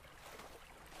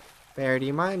 Barry, do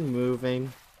you mind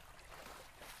moving?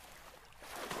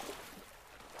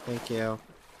 Thank you.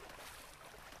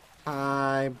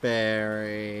 Hi,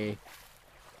 Barry.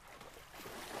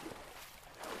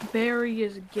 Barry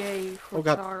is gay for Oh,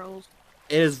 God. Charles.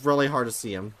 It is really hard to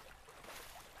see him.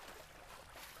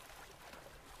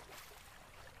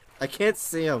 I can't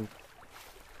see him.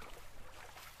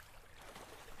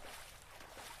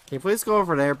 Can you please go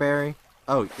over there, Barry?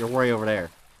 Oh, you're way over there.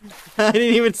 I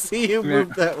didn't even see you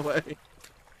move that way.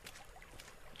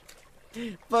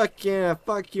 Fuck yeah,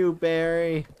 fuck you,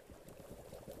 Barry.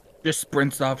 Just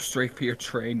sprints off straight for your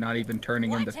tray, not even turning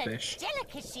What into a fish.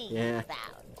 delicacy Yeah. you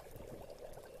found.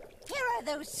 Here are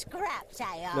those scraps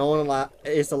I offered. No one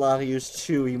is allowed to use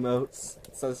Choo emotes,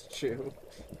 says Choo.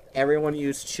 Everyone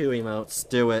use Choo emotes.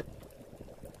 Do it.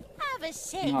 Have a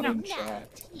safe Not in night,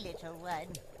 chat. little one.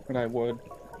 But I would.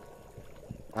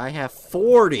 I have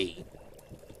 40.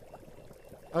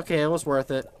 Okay, it was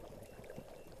worth it.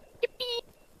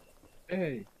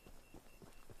 Hey.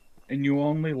 And you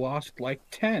only lost like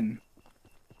 10.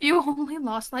 You only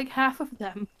lost like half of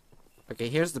them. Okay,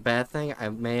 here's the bad thing. I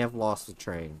may have lost the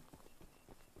train.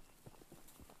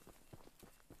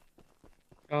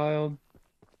 Child.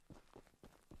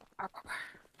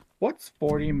 What's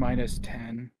 40 minus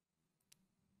 10?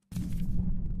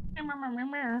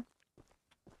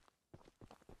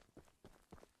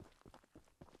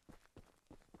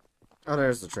 Oh,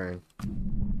 there's the train.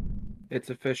 It's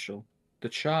official. The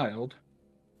child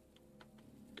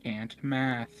can't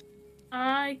math.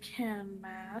 I can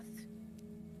math.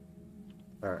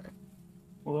 Alright.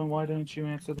 Well, then why didn't you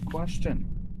answer the question?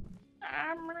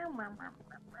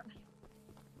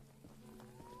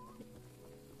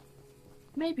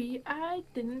 Maybe I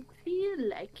didn't feel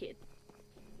like it.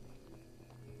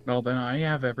 Well, then I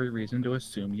have every reason to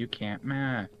assume you can't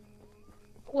math.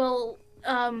 Well,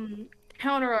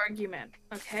 counter argument.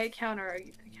 Okay, counter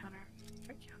argument. Counter.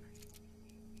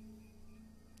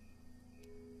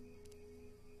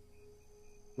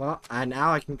 Well,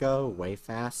 now I can go way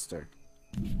faster.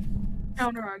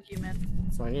 Counter argument.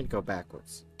 So I need to go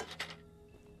backwards.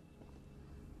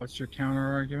 What's your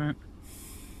counter argument?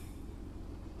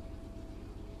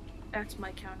 That's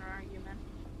my counter argument.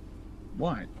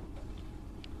 What?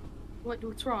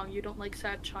 What's wrong? You don't like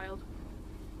Sad Child?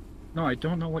 No, I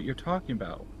don't know what you're talking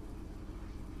about.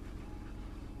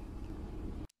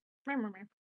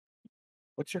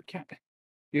 What's your counter?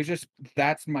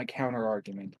 That's my counter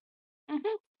argument.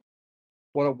 Mm-hmm.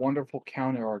 What a wonderful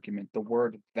counter argument. The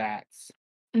word that's.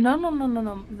 No.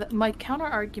 My counter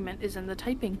argument is in the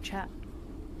typing chat.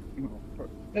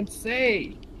 Then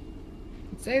say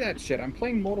that shit. I'm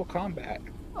playing Mortal Kombat.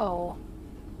 Oh.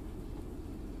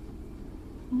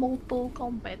 Mortal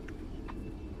Kombat.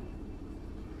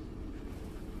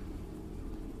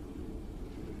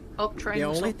 Oh, trying The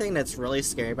only thing that's really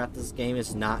scary about this game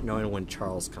is not knowing when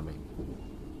Charles coming.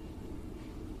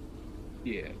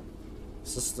 Yeah.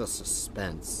 It's just the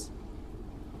suspense.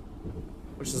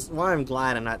 Which is why I'm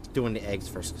glad I'm not doing the eggs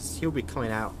first, because he'll be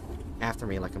coming out after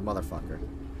me like a motherfucker.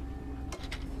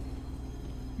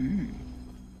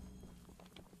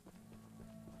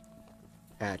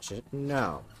 Hatchet,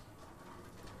 no.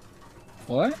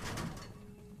 What?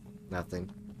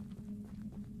 Nothing.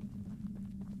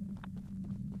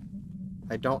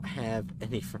 I don't have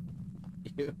any from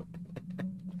you.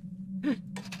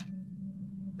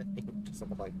 Just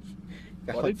like,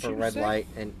 What look did for you red say? light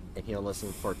and he'll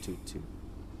listen for toot.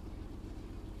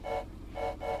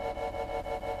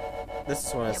 This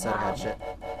is what I said, Hatchet.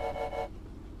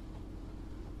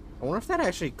 I wonder if that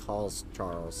actually calls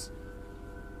Charles.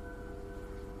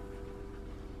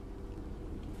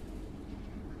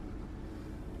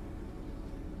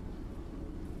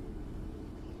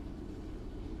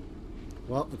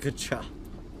 Well, good job.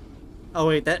 Oh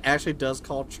wait, that actually does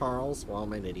call Charles? Well,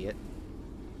 I'm an idiot.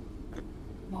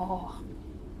 More.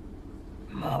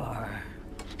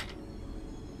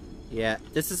 Yeah,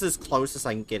 this is as close as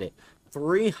I can get it.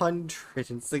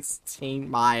 316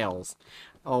 miles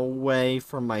away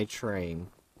from my train.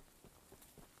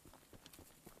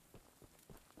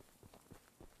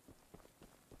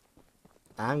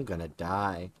 I'm gonna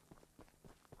die.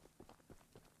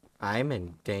 I'm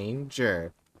in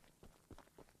danger.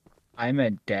 I'm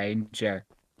in danger.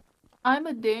 I'm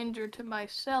a danger to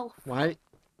myself. Why?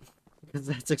 Because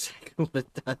that's exactly what it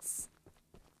does.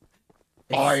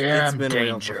 I am been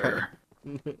danger.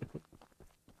 Real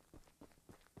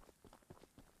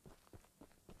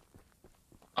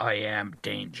I am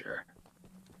danger.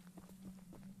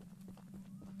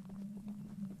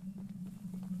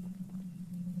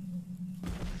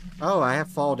 Oh, I have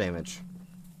fall damage.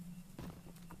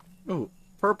 Ooh,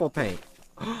 purple paint.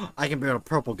 I can build a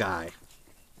purple guy.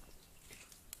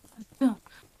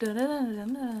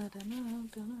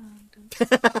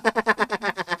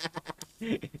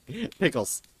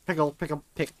 Pickles.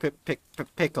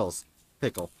 Pickles.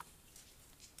 Pickle.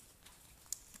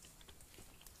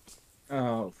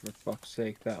 Oh, for fuck's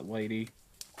sake, that lady.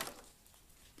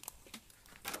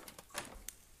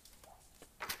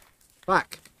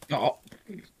 Fuck. Oh.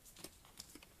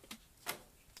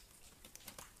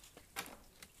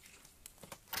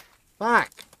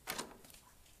 Fuck.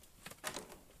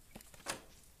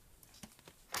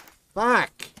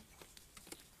 Fuck.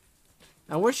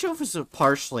 I wish it was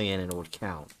partially in it would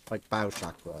count, like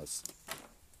Bioshock was.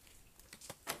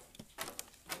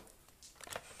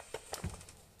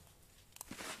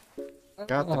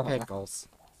 Got the pickles.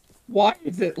 Why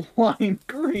is it lime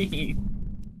green?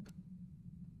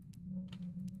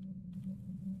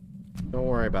 Don't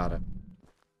worry about it.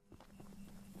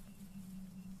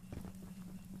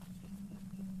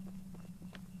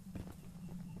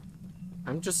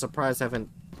 I'm just surprised I haven't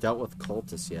dealt with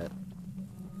cultists yet.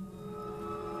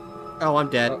 Oh,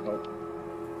 I'm dead.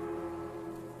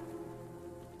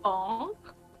 Bonk.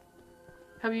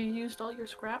 Have you used all your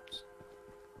scraps?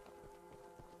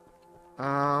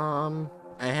 I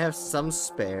have some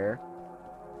spare.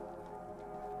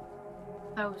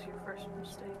 That was your first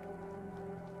mistake.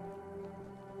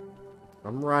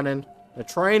 I'm running. The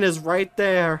train is right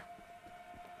there.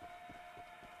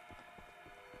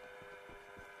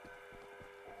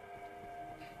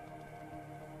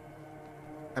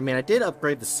 I mean, I did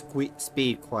upgrade the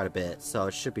speed quite a bit, so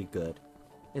it should be good.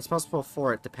 It's possible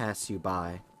for it to pass you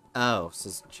by. Oh,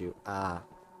 says Choo. Ah.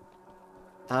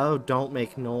 Oh, don't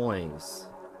make noise.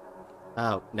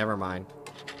 Oh, never mind.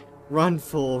 Run,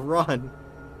 fool, run!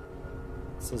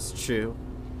 Says Choo.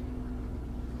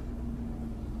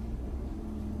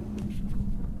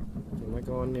 Am I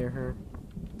going near her?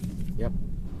 Yep.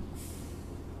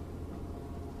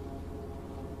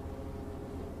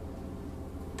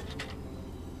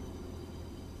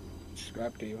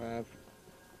 Scrap do you have?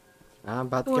 I'm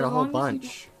about to Well, get a as whole long as you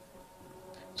bunch.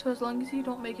 So as long as you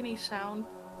don't make any sound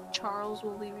Charles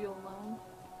will leave you alone.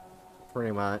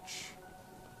 Pretty much.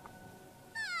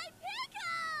 My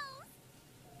pickles!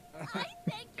 I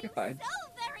thank you God.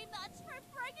 so very much for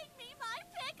bringing me my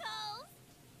pickles!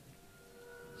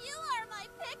 You are my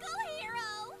pickle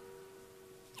hero!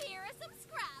 Here are some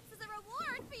scraps as a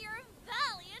reward for your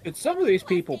valiant Could some of these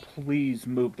people pickle-picking. please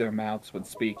move their mouths when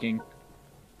speaking?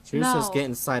 Choo says No. get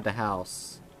inside the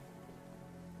house.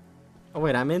 Oh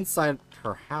wait, I'm inside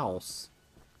her house.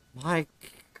 My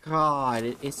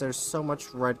god, is there so much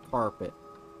red carpet?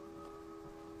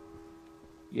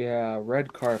 Yeah,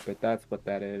 red carpet, that's what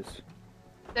that is.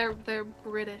 They're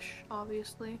British,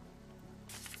 obviously.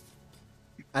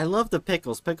 I love the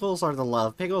pickles. Pickles are the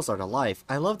love. Pickles are the life.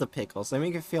 I love the pickles. They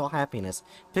make you feel happiness.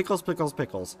 Pickles, pickles,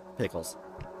 pickles, pickles.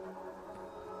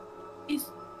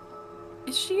 Is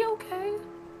she okay?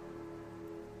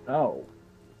 Oh.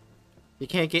 He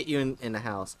can't get you in the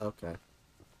house. Okay.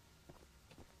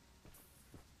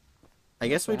 I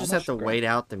guess we How just much have to scrap? wait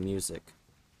out the music.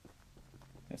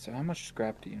 Yeah, so how much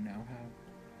scrap do you now have?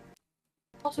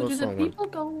 Also, What's do the wrong with- people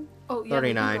go? Oh, yeah,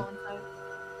 they do 39. go inside.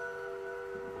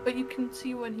 But you can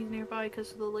see when he's nearby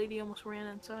because the lady almost ran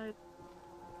inside.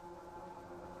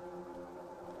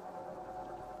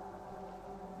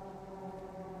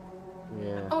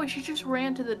 Yeah. Oh, she just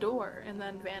ran to the door and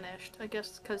then vanished. I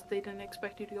guess because they didn't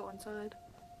expect you to go inside.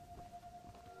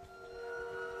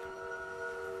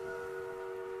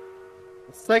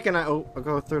 The second I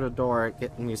go through the door,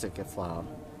 music gets loud.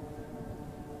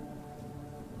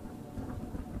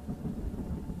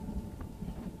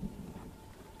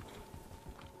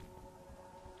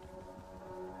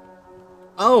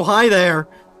 Oh, hi there!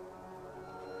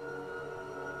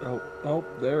 Oh,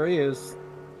 there he is.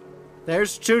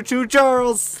 There's Choo Choo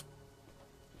Charles!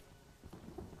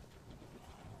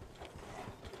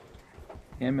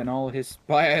 Him and all his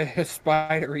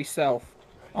spidery self.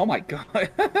 Oh my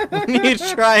god.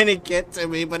 He's trying to get to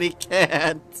me, but he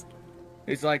can't.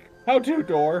 He's like, how to,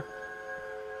 door?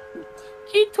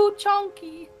 He too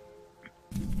chunky.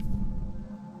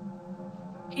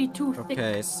 He too thick.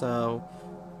 Okay, so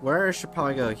where I should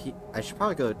probably go? I should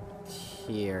probably go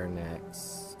here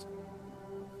next.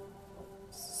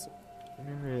 So,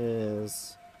 where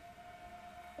is?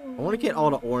 I want to get all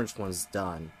the orange ones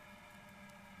done.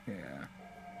 Yeah.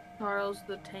 Charles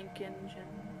the tank engine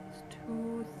is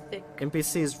too thick.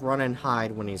 NPCs run and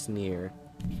hide when he's near.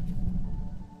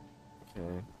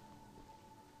 Okay.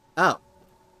 Oh.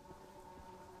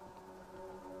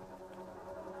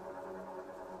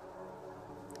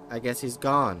 I guess he's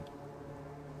gone.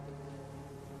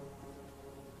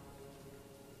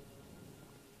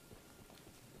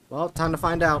 Well, time to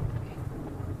find out.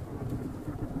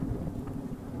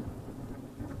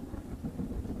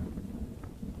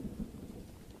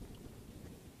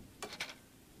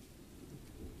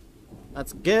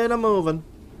 Let's get 'em moving.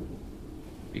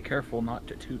 Be careful not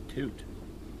to toot toot.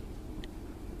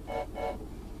 I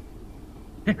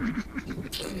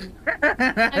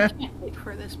can't wait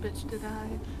for this bitch to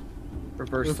die.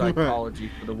 Reverse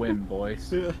psychology for the win,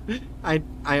 boys.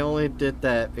 I only did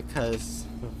that because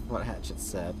of what Hatchet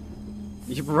said.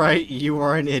 You're right, you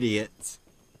are an idiot.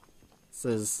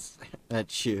 Says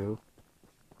Choo.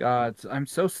 Gods, I'm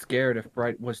so scared if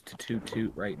Bright was to toot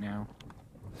toot right now.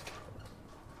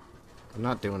 I'm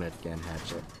not doing it again,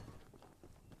 Hatchet.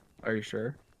 Are you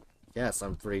sure? Yes,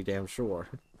 I'm pretty damn sure.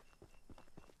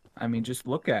 I mean, just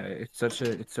look at it.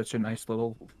 It's such a nice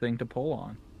little thing to pull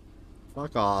on.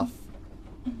 Fuck off.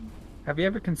 Have you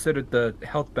ever considered the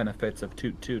health benefits of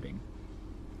toot tooting?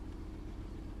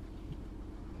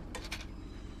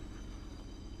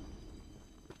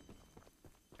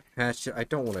 Hatchet, I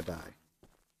don't want to die.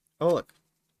 Oh, look.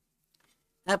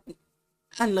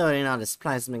 Unloading all the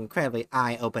supplies has been an incredibly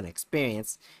eye-opening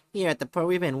experience. Here at the port,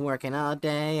 we've been working all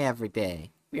day, every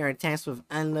day. We are tasked with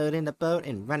unloading the boat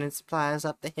and running supplies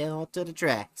up the hill to the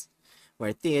tracks,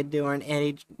 where Theodore and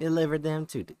Eddie delivered them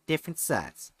to the different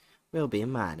sites. We'll be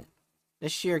mining. The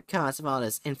sheer cost of all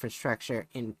this infrastructure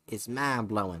is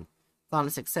mind-blowing. With all the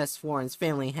success Warren's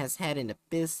family has had in the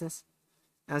business,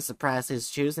 I'm surprised he's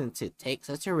choosing to take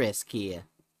such a risk here.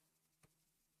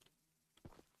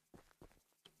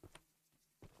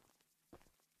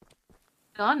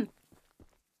 Done.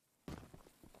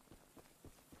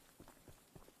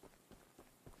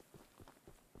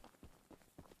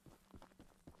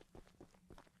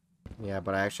 Yeah,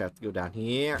 but I actually have to go down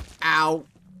here. Ow!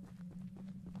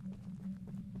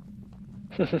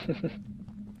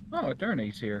 Oh,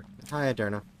 Derny's here. Hi,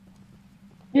 Aderna.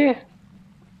 Yeah.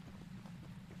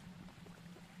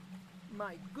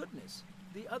 My goodness,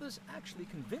 the others actually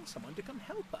convinced someone to come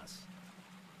help us.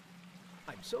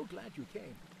 I'm so glad you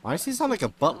came. Why does he sound like a I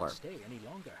cannot butler? stay any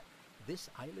longer. This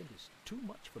island is too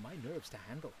much for my nerves to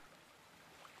handle.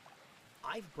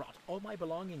 I've brought all my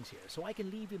belongings here so I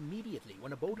can leave immediately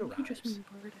when a boat arrives.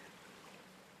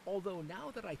 Although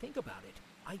now that I think about it,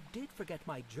 I did forget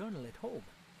my journal at home.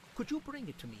 Could you bring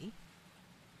it to me?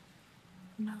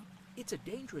 No. It's a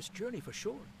dangerous journey for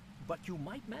sure, but you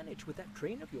might manage with that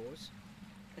train of yours.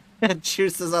 Choo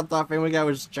says, I thought Family Guy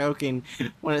was joking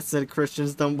when it said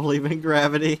Christians don't believe in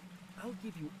gravity. I'll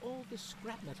give you all the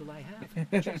scrap metal I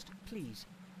have. Just, please,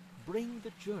 bring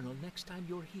the journal next time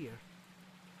you're here.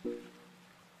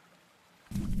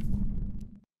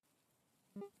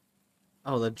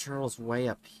 Oh, the journal's way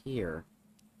up here.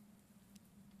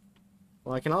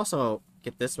 Well, I can also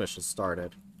get this mission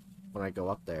started when I go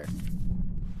up there.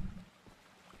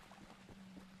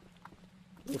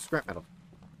 Ooh, scrap metal.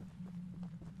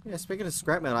 Yeah, speaking of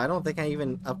scrap metal, I don't think I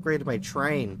even upgraded my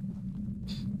train.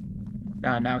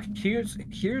 Now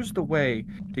here's the way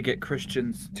to get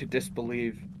Christians to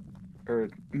disbelieve, or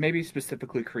maybe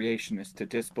specifically creationists to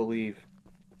disbelieve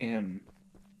in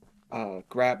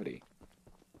gravity.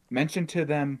 Mention to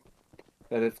them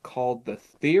that it's called the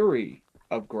theory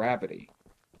of gravity.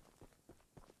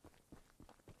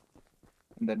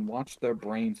 And then watch their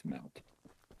brains melt.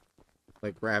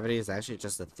 Like, gravity is actually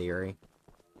just a theory.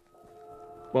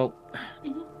 Well,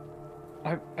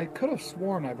 I could have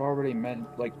sworn I've already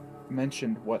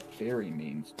mentioned what theory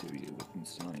means to you within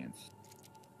science.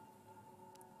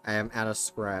 I am out of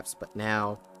scraps, but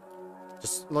now,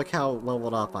 just look how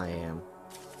leveled up I am.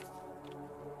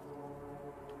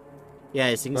 Yeah,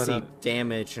 as you can see,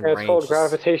 damage and yeah,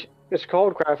 range. It's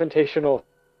called gravitational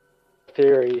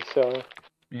theory. So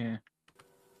yeah.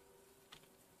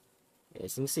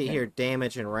 As you can see here,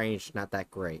 damage and range not that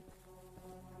great.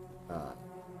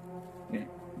 Yeah,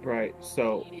 right.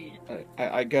 So,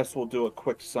 I guess we'll do a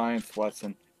quick science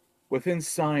lesson. Within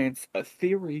science,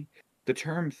 the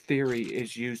term theory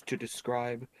is used to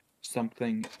describe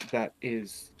something that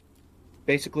is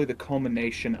basically the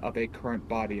culmination of a current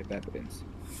body of evidence.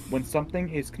 When something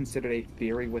is considered a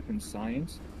theory within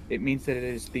science, it means that it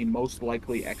is the most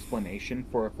likely explanation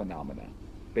for a phenomena,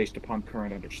 based upon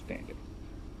current understanding.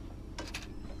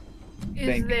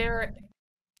 Is there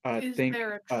a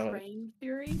train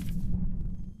theory?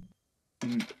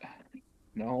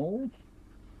 No.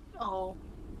 Oh.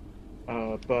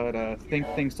 But think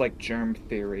things like germ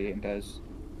theory, and as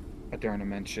Adarna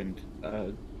mentioned,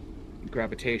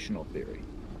 gravitational theory.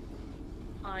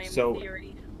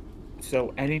 Theory.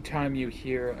 So anytime you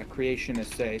hear a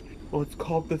creationist say, well, it's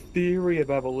called the theory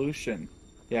of evolution.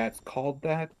 Yeah, it's called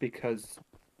that because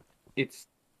it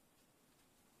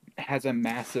has a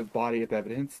massive body of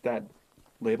evidence that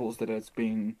labels it as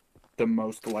being the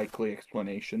most likely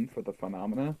explanation for the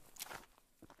phenomena.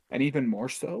 And even more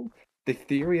so, the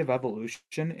theory of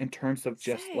evolution in terms of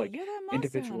just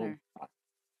individual...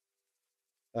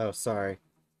 Oh, sorry.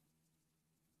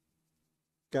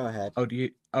 Go ahead.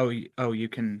 You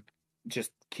can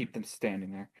just keep them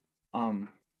standing there.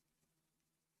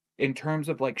 In terms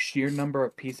of sheer number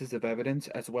of pieces of evidence,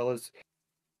 as well as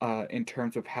in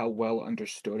terms of how well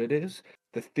understood it is,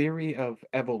 the theory of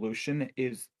evolution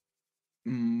is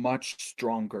much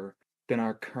stronger than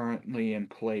our currently in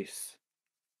place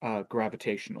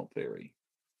gravitational theory.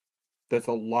 There's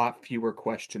a lot fewer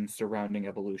questions surrounding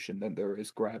evolution than there is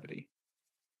gravity.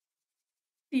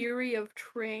 Theory of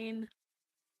train.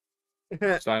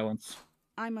 Silence.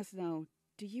 I must know,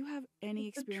 do you have any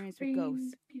experience with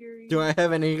ghosts? Do I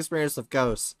have any experience with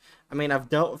ghosts? I mean, I've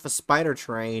dealt with a spider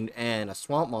train and a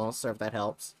swamp monster, if that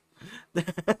helps.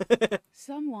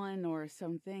 Someone or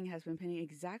something has been pinning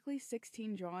exactly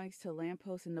 16 drawings to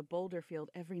lampposts in the boulder field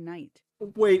every night.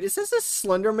 Wait, is this a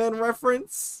Slenderman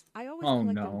reference? I always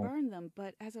collect and burn them,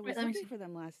 but as I was looking for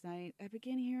them last night, I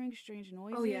began hearing strange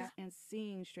noises and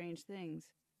seeing strange things.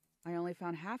 I only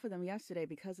found half of them yesterday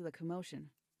because of the commotion.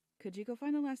 Could you go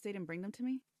find the last date and bring them to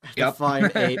me? Yep.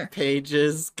 Find 8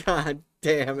 pages. God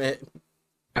damn it.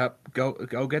 Yep.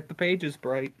 Go get the pages,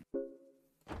 Bright.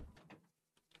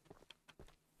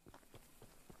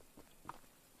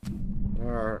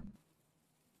 Or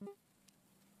I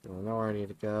don't know where I need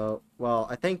to go. Well,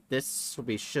 I think this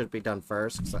should be done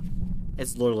first, because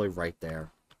it's literally right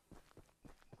there.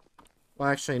 Well,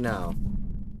 actually, no.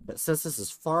 But since this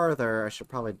is farther, I should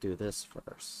probably do this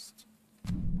first.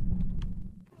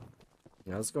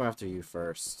 Yeah, let's go after you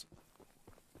first.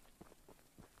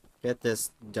 Get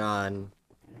this done.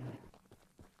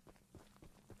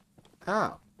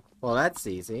 Oh. Well, that's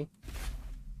easy.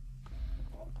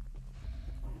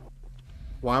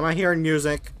 Why am I hearing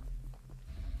music?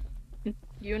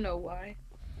 You know why.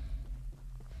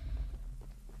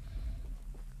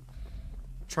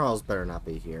 Charles better not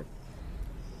be here.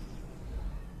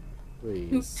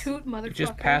 Please. Toot, motherfucker. You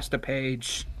just passed a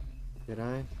page. Did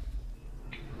I?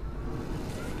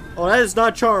 Oh, that is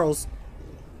not Charles.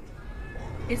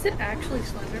 Is it actually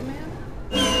Slender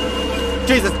Man?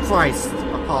 Jesus Christ,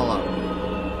 Apollo.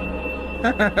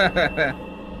 That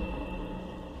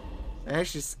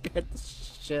actually scared the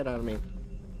shit out of me.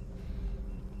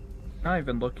 Not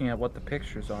even looking at what the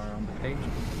pictures are on the page.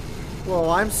 Well,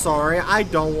 I'm sorry. I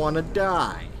don't want to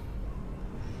die.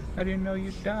 How do you know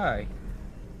you'd die?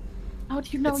 How do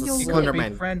you know It's a you'll Slender Be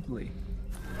Man. friendly.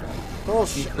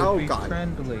 Bullshit. Could Oh, be God.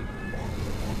 friendly.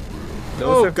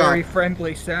 Those are God. very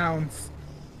friendly sounds.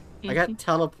 I got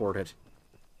teleported.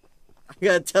 I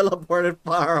got teleported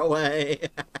far away.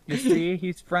 You see,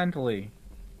 he's friendly.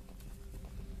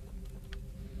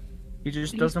 He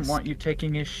just doesn't want you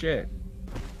taking his shit.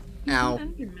 Ow.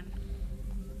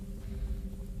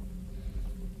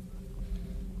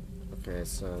 Okay,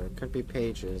 so it could be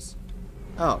pages.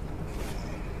 Oh.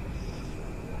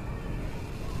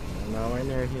 Nowhere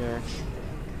near here.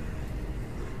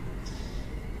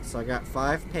 So I got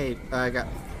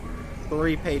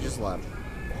 3 pages left.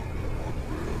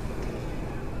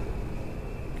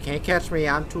 You can't catch me,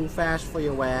 I'm too fast for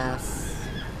your ass.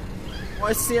 Oh,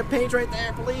 I see a page right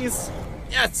there, please!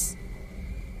 Yes!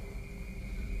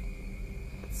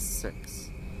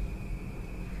 6.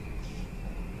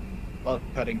 Love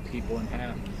cutting people in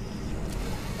half.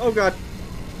 Oh god.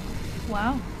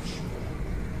 Wow.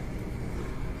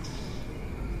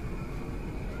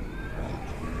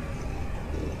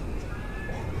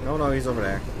 No, he's over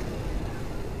there.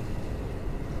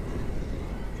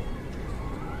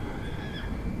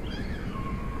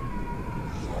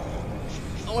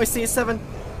 Oh, I see 7.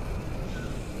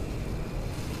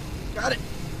 Got it.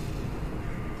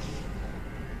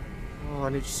 Oh,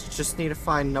 I just need to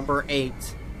find number 8.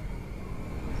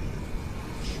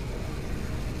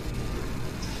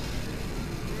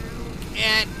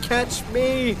 Can't catch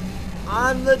me!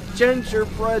 I'm the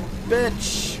gingerbread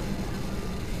bitch!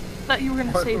 I thought you were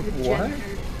gonna say the What? gender.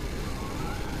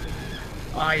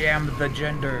 I am the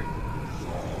gender.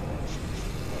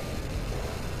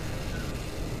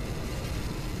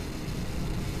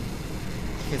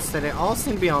 Instead, they all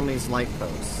seem to be on these light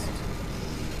posts.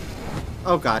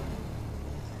 Oh god.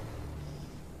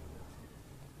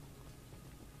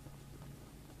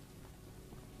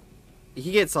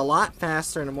 He gets a lot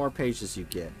faster the more pages you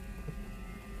get.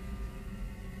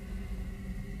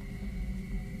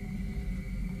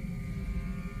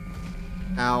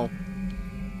 Ow.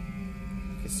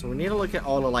 Okay, so we need to look at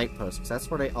all the light posts, because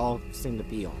that's where they all seem to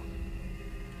be on.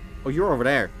 Oh, you're over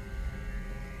there.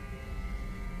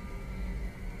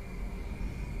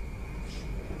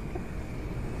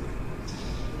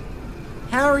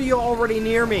 How are you already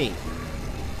near me?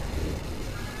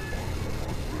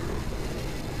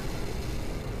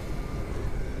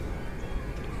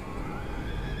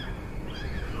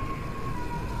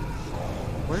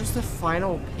 Where's the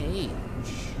final page?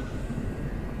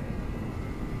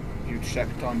 You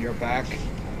checked on your back.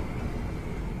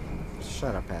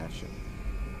 Shut up, Hatchet.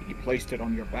 You placed it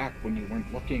on your back when you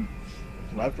weren't looking.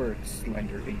 Clever,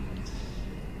 Slender Bean.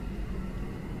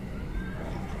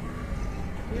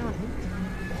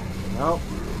 Nope.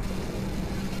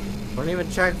 Don't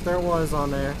even check if there was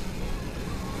on there.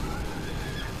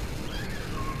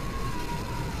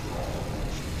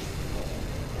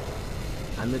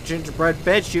 I'm the gingerbread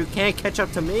bitch. You can't catch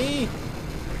up to me.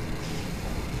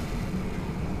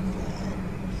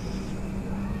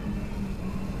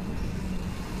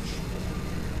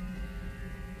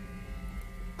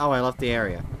 Oh, I left the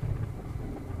area.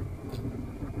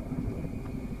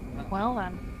 Well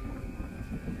then.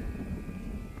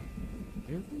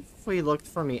 If we looked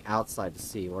from the outside to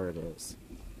see where it is.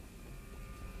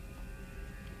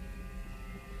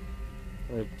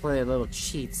 We play a little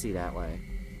cheatsy that way.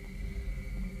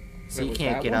 So you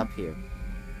can't get up here.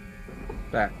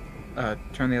 Back.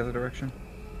 Turn the other direction.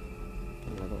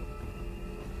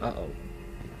 Uh-oh.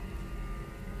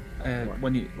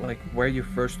 When you, like, where you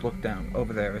first look down,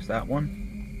 over there, is that one?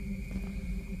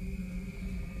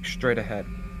 Straight ahead.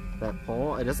 That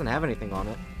pole? It doesn't have anything on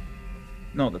it.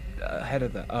 No, the ahead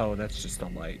of the, oh, that's just a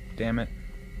light. Damn it.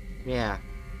 Yeah.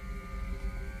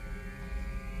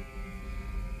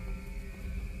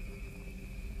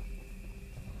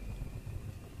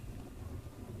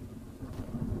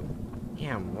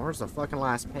 Damn, where's the fucking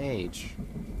last page?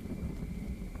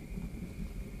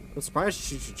 I'm surprised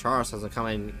Choo Charles doesn't come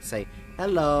in and say,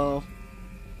 hello.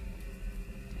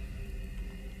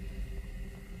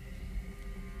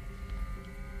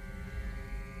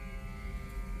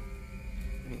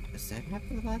 Wait, is that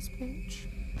after the last page?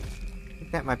 I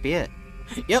think that might be it.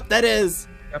 Yep, that is.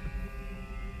 Yep.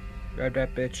 Grab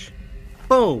that bitch.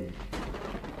 Boom.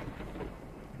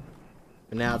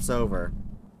 And now it's over.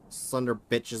 Slender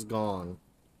bitch is gone.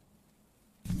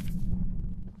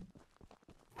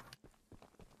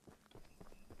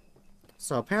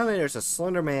 So apparently there's a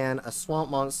Slender Man, a swamp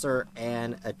monster,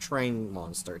 and a train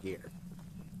monster here.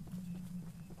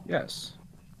 Yes.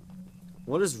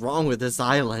 What is wrong with this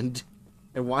island?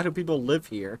 And why do people live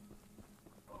here?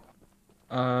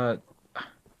 Do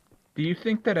you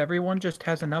think that everyone just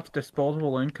has enough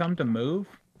disposable income to move?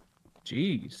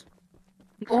 Jeez.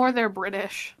 Or they're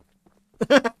British.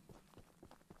 What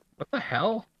the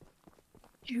hell?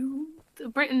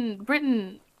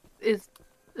 Britain is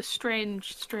a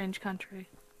strange country.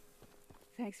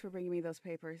 Thanks for bringing me those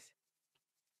papers.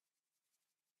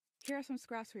 Here are some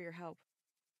scraps for your help.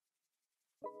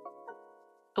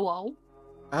 Whoa.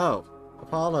 Oh,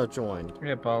 Apollo joined.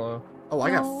 Yeah, Apollo. Oh,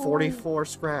 I got 44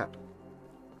 scrap.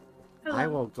 I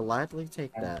will gladly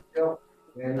take that.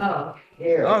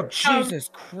 Oh, Jesus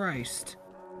Christ.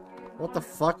 What the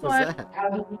fuck was that?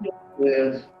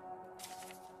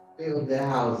 Build the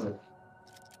houses.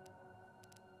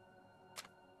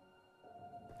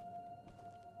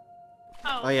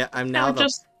 Oh yeah, I'm now the...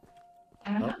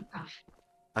 Oh.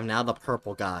 I'm now the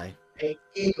purple guy.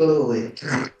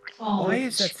 Why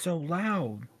is that so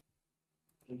loud?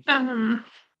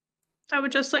 I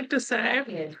would just like to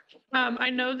say, I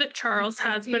know that Charles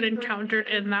has been encountered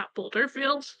in that boulder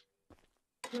field.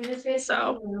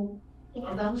 So,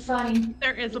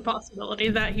 there is a possibility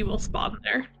that he will spawn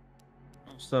there.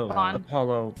 So,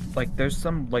 Apollo, like, there's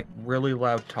some, like, really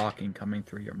loud talking coming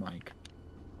through your mic.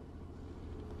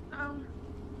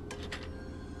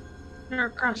 They're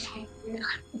across...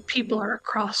 People are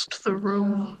across the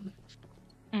room.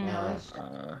 I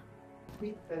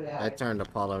turned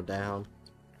Apollo down.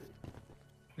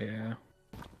 Yeah.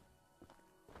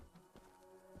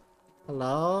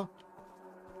 Hello?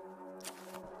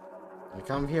 I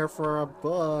come here for a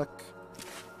book.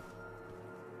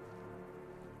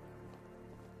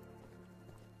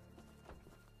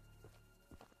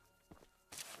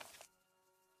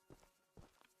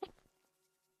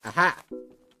 Aha!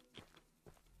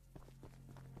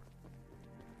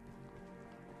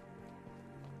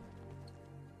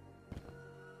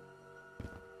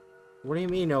 What do you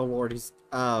mean, oh lord? He's...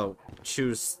 Oh,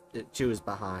 Choo's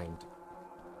behind.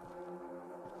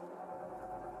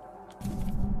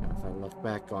 If I look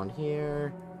back on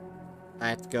here, I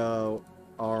have to go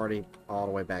already all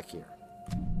the way back here.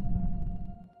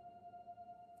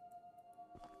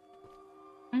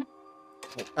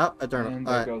 Oh,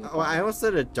 Aderna. Oh, I almost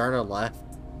said Aderna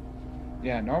left.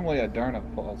 Yeah, normally Aderna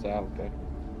falls out, but...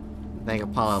 I think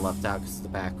Apollo left out because of the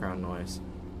background noise.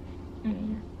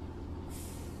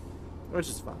 Which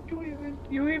is fine.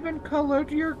 You even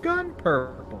colored your gun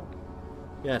purple.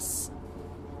 Yes.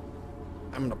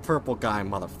 I'm the purple guy,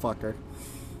 motherfucker.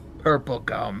 Purple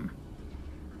gum.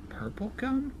 Purple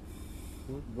gum?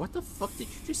 What the fuck did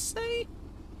you just say?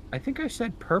 I think I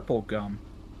said purple gum.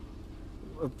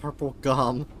 Purple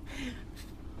gum.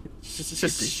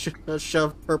 Just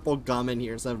shove purple gum in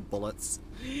here instead of bullets.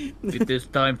 It is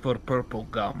time for purple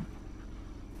gum.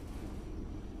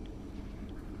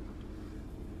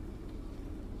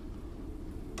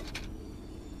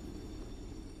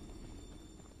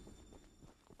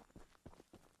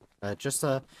 Just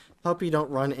hope you don't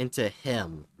run into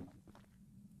him.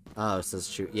 Oh, it says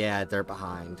shoot. Yeah, they're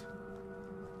behind.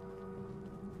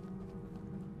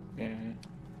 Yeah.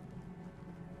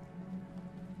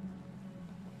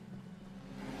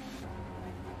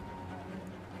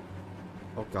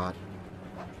 Oh god.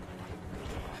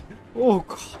 Oh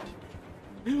god.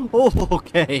 Oh,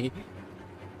 okay.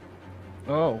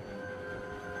 Oh.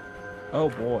 Oh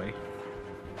boy.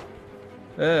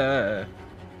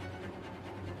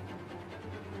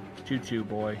 Choo-choo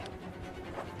boy.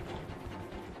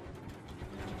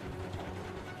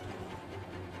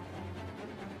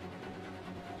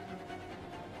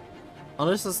 Oh,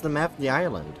 this is the map of the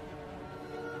island.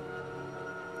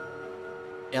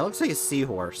 It looks like a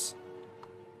seahorse.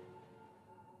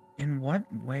 In what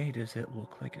way does it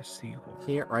look like a seahorse?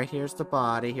 Here, right here's the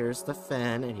body, here's the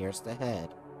fin, and here's the head.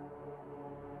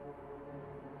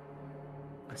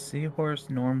 A seahorse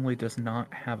normally does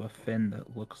not have a fin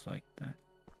that looks like that.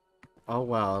 Oh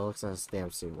well, it looks like a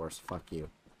damn seahorse. Fuck you.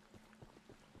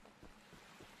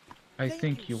 I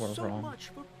think you are so wrong. Much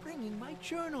for bringing my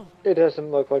journal. It doesn't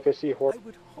look like a seahorse. I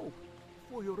would hope,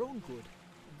 for your own good,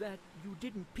 that you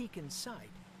didn't peek inside.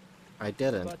 I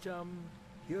didn't. But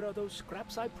here are those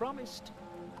scraps I promised.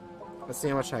 Let's see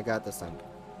how much I got this time.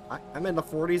 I'm in the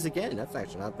 40s again. That's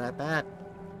actually not that bad.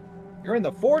 You're in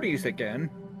the 40s again?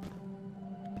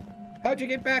 How'd you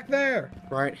get back there?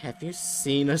 Right, have you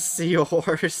seen a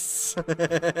seahorse?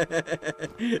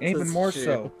 Even more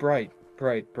so, Bright.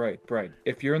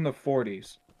 If you're in the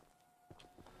 40s,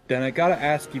 then I gotta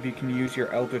ask if you can use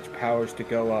your Eldritch powers to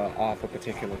go off a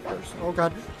particular person. Oh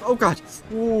god. Oh god.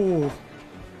 Ooh.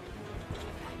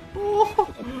 Oh.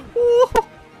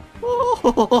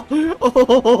 Oh.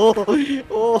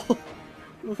 Oh.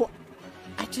 Oh.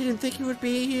 I didn't think he would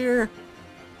be here.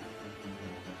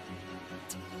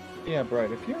 Yeah,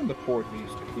 Bright, if you're in the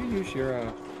 40s, if you use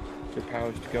your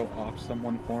powers to go off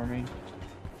someone for me,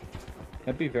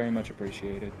 that'd be very much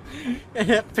appreciated.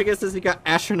 Because says he got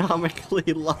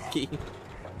astronomically lucky.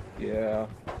 Yeah.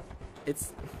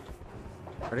 It's...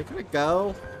 Are they gonna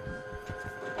go?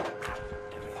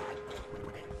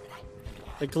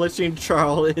 The glitching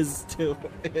Charles is doing...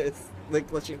 the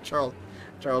glitching Charles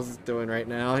is doing right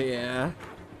now, yeah.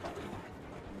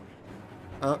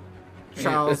 Oh.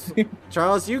 Charles,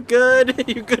 Charles, you good?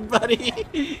 You good, buddy?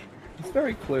 It's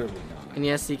very clearly not. And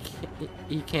yes, he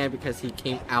can because he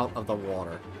came out of the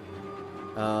water.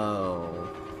 Oh.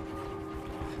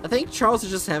 I think Charles is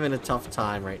just having a tough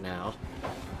time right now.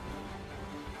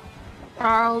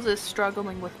 Charles is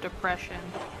struggling with depression.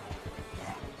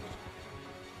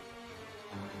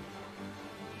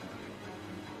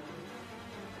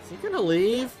 Is he gonna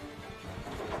leave?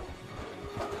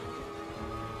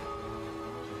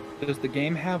 Does the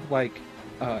game have, like,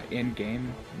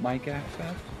 in-game mic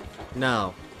access?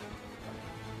 No.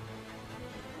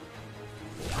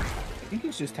 I think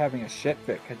he's just having a shit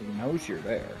fit because he knows you're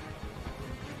there.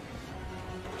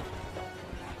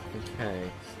 Okay.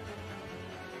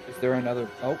 Is there another...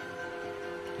 Oh.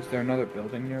 Is there another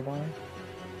building nearby?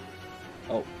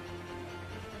 Oh.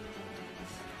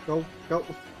 Go. God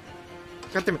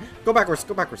damn it. Go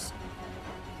backwards.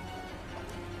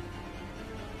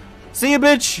 See ya,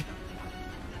 bitch!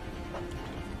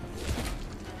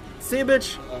 See ya,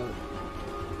 bitch!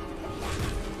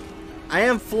 I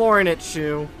am flooring it,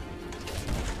 Choo.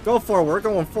 Go forward. We're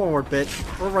going forward,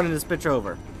 bitch. We're running this bitch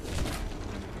over.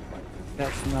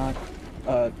 That's not...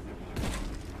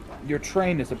 Your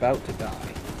train is about to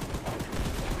die.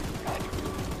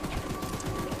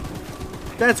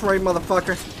 That's right,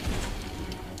 motherfucker.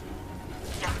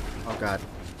 Oh, God.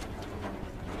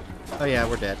 Oh, yeah,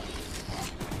 we're dead.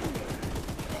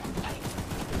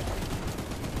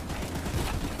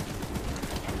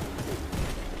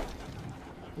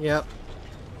 Yep.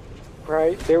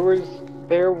 Right, there was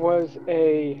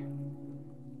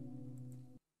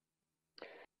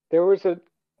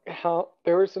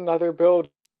another building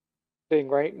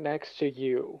right next to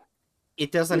you.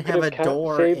 It doesn't have a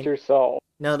door. Saved yourself.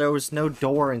 No, there was no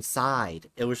door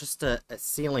inside. It was just a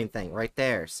ceiling thing right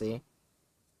there, see?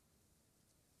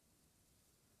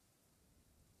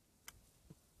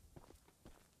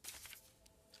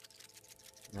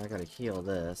 Now I gotta heal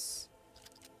this.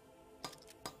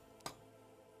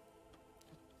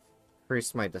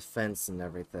 Increase my defense and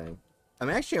everything. I'm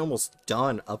actually almost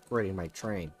done upgrading my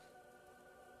train.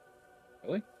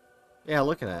 Really? Yeah,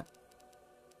 look at that.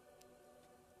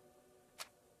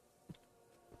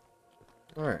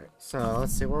 Alright, so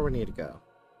let's see where we need to go.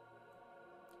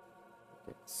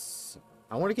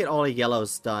 I want to get all the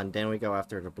yellows done, then we go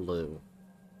after the blue.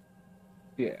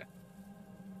 Yeah.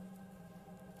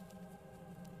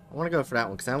 I want to go for that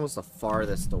one, because that was the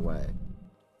farthest away.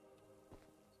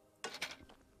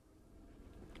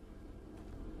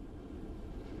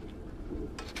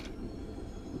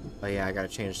 But yeah, I gotta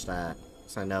change that,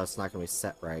 so I know it's not gonna be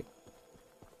set right.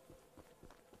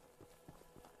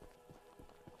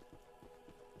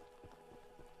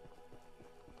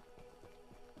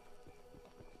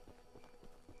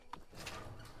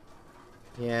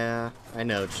 Yeah, I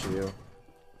know, Choo.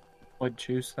 What'd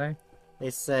Choo say? They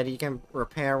said you can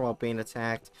repair while being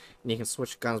attacked, and you can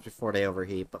switch guns before they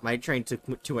overheat, but my train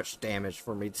took too much damage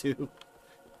for me to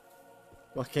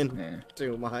fucking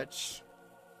do much.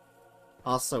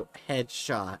 Also,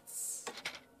 headshots.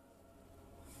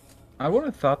 I would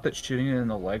have thought that shooting it in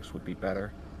the legs would be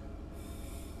better.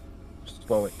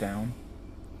 Slow it down.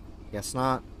 Guess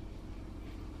not.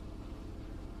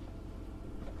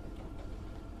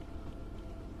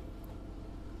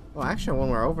 Well, actually, when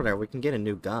we're over there, we can get a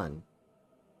new gun.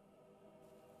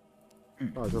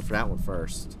 I'll go for that one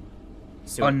first.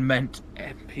 Unmeant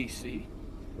NPC.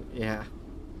 Yeah.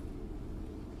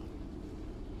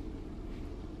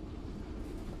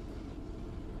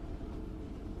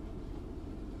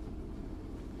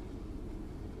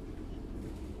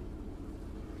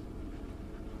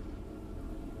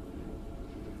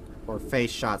 Or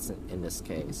face shots in this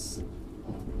case.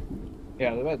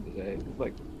 Yeah, I was about to say,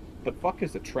 like, the fuck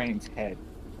is the train's head?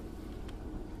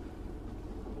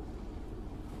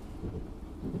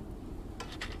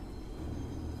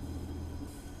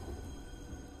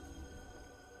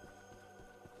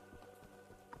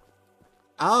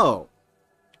 Oh.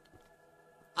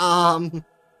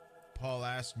 Paul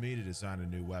asked me to design a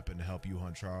new weapon to help you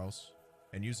hunt Charles.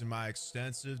 And using my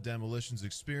extensive demolitions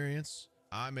experience,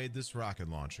 I made this rocket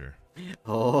launcher.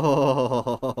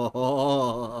 Oh.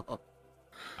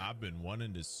 I've been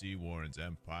wanting to see Warren's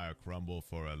empire crumble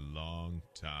for a long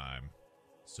time.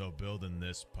 So building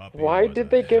this puppy Why was did a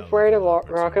they give hell of Ray an a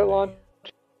rocket launcher?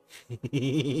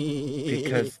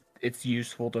 Because it's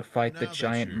useful to fight the Now that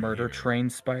giant you're murder here, train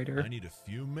spider. I need a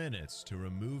few minutes to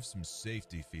remove some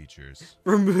safety features.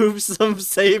 Remove some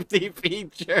safety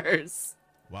features.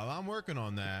 While I'm working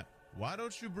on that, why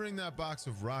don't you bring that box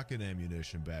of rocket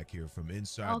ammunition back here from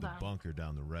inside the bunker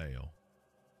down the rail?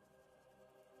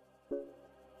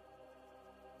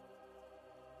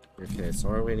 Okay, so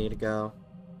where do we need to go?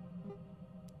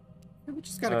 We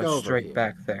just gotta go over straight here.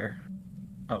 back there.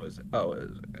 Oh, is it? Oh, it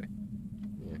is. Okay.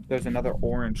 Yeah. There's another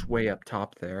orange way up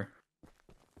top there.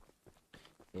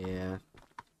 Yeah.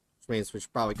 Which means we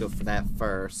should probably go for that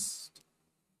first.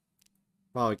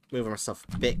 Probably moving ourselves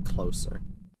a bit closer.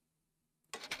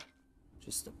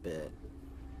 Just a bit.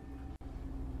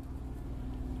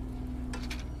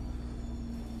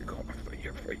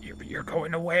 You're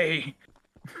going away.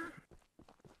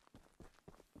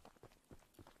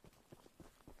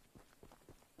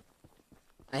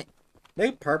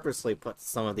 They purposely put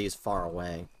some of these far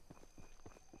away.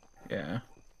 Yeah.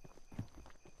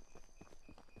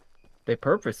 They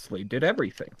purposely did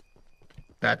everything.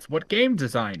 That's what game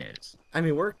design is. I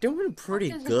mean, we're doing pretty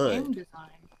good.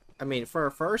 I mean, for our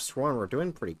first one, we're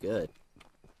doing pretty good.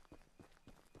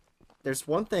 There's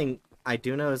one thing I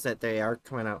do know is that they are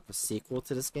coming out with a sequel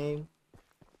to this game.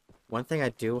 One thing I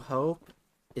do hope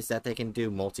is that they can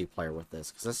do multiplayer with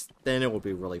this, because then it will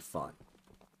be really fun.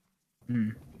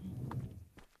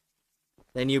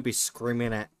 Then you'd be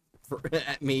screaming at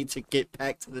me to get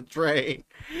back to the train.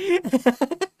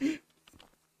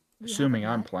 Assuming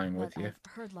I'm playing with you.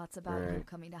 I've heard lots about you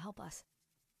coming to help us.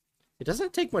 It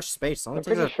doesn't take much space. It only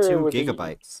takes pretty up sure 2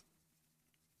 gigabytes.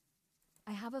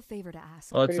 I have a favor to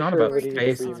ask. Well, it's not about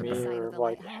space. It's or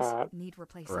like hat. Need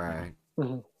replacing. Right.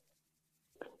 For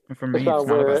me, It's it's not not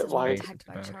where about it, like- space.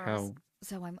 It's about how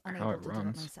So I'm how unable it to do it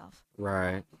runs. myself.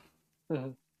 Right.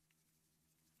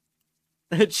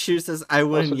 Choo says, I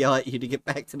wouldn't yell at you to get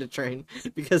back to the train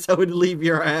because I would leave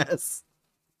your ass.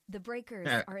 The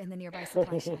breakers are in the nearby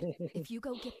supply shed. If you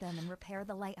go get them and repair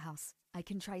the lighthouse, I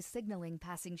can try signaling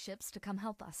passing ships to come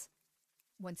help us.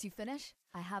 Once you finish,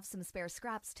 I have some spare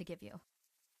scraps to give you.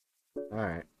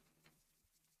 Alright.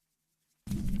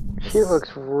 She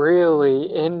looks really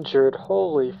injured.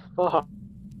 Holy fuck.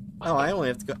 Oh, I don't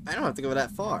have to go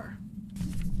that far.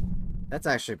 That's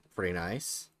actually pretty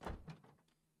nice.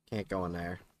 Can't go in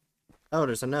there. Oh,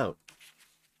 there's a note.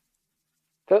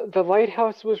 The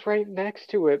lighthouse was right next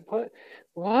to it.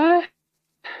 What?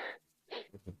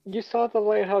 You saw the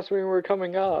lighthouse when we were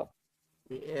coming up.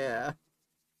 Yeah.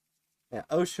 Yeah,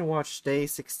 Ocean Watch Day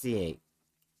 68.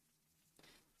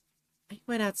 I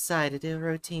went outside to do a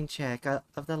routine check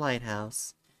of the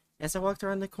lighthouse. As I walked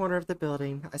around the corner of the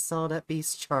building, I saw that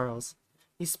beast Charles.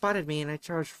 He spotted me and I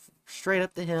charged straight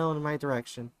up the hill in my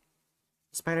direction.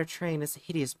 The spider train is a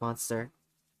hideous monster.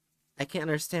 I can't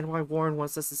understand why Warren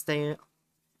wants us to stay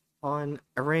on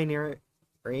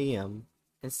Iranium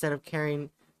instead of trying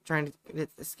to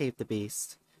escape the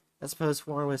beast. I suppose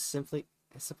Warren was simply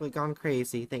gone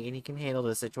crazy, thinking he can handle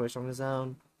the situation on his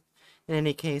own. In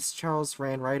any case, Charles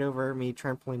ran right over me,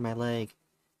 trampling my leg.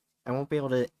 I won't be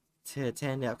able to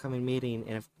attend the upcoming meeting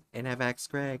and have asked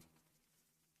Greg to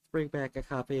bring back a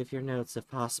copy of your notes if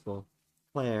possible.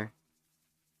 Claire.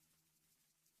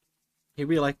 He'd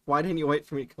be like, why didn't you wait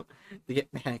for me to get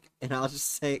back? And I'll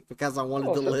just say, because I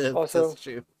wanted to live, says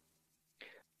Choo.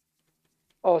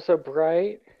 Also,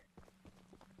 Bright.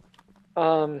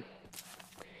 It's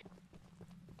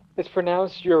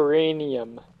pronounced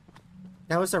uranium.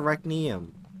 That was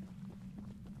arachnium.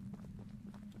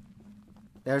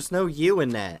 There's no U in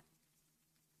that.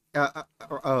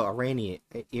 Iranium.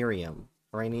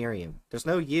 There's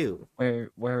no U.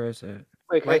 Where is it?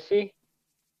 Wait, can I see?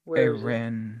 Where is it?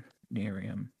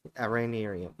 Iranium.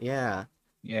 Yeah.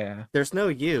 Yeah. There's no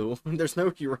U. There's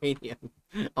no uranium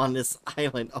on this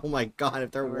island. Oh my god,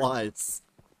 if there was.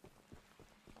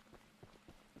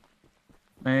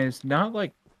 Man, it's not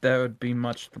like there would be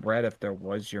much threat if there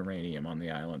was uranium on the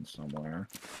island somewhere.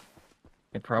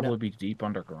 It'd probably be deep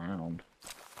underground.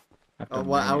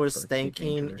 What I was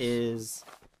thinking is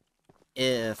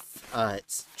if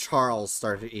Charles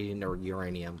started eating the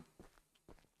uranium.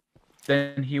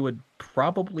 Then he would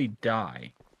probably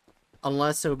die.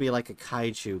 Unless it would be like a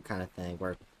kaiju kind of thing,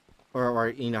 or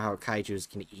you know how kaijus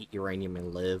can eat uranium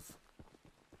and live.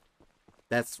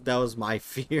 that was my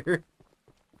fear.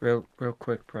 Real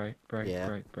quick, Bright.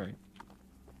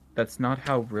 That's not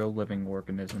how real living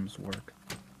organisms work.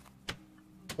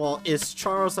 Well, is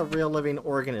Charles a real living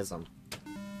organism?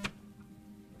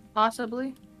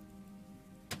 Possibly.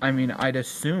 I mean, I'd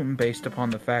assume, based upon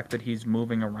the fact that he's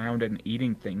moving around and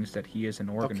eating things, that he is an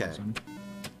organism.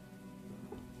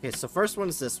 Okay, so first one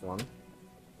is this one.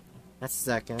 That's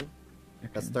second.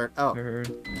 That's third. Oh.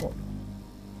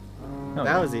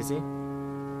 That was easy.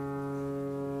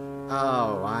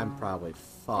 Oh, I'm probably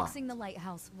fucked. Fixing the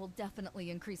lighthouse will definitely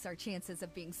increase our chances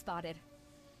of being spotted.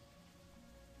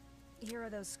 Here are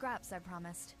those scraps I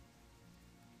promised.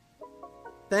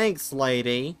 Thanks,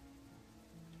 lady.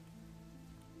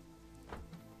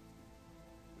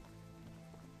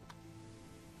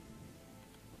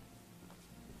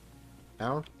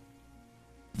 I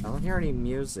don't hear any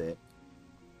music.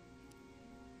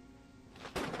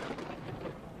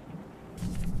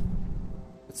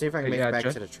 Let's see if I can make it back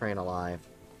to the train alive.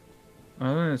 What I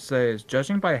was gonna say is,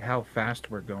 judging by how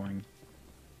fast we're going,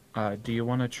 do you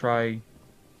want to try,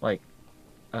 like,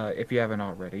 if you haven't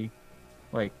already,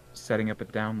 like, setting up a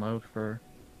download for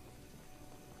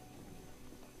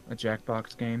a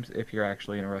Jackbox games, if you're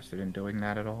actually interested in doing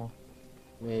that at all?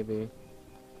 Maybe.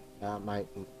 I might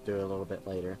do it a little bit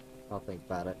later. I'll think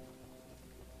about it.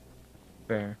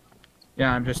 Fair.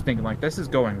 Yeah, I'm just thinking, like, this is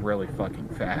going really fucking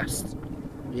fast.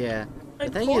 Yeah. I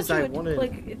The thing told is, you I it wanted...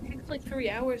 it takes like 3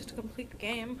 hours to complete the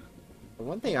game. The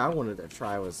one thing I wanted to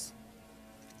try was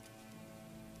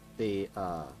the,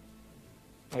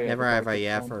 Never Have I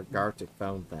Ever Gartic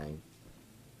phone thing.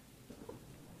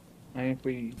 I mean, if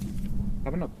we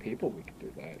have enough people, we could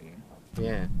do that, yeah.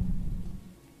 Yeah.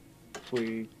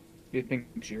 Do you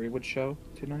think Jiri would show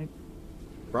tonight?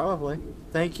 Probably.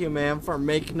 Thank you, ma'am, for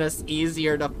making us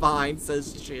easier to find,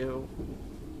 says Choo.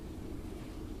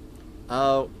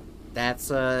 Oh,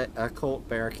 that's a cult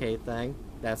barricade thing.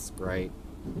 That's great.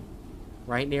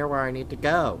 Right near where I need to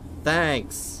go.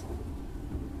 Thanks.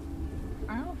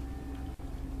 Oh.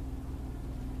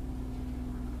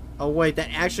 Oh, wait, that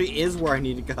actually is where I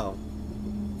need to go.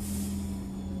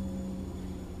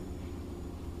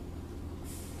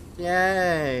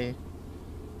 Yay.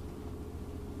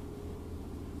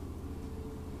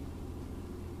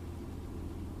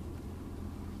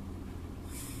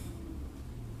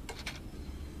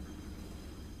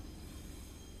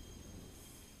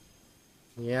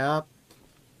 Yep.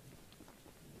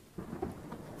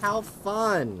 How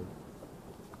fun.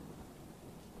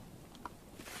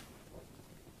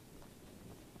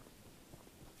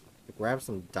 Grab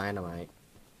some dynamite.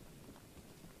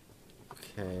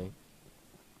 Okay.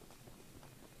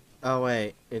 Oh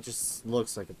wait, it just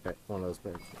looks like one of those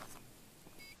barricades.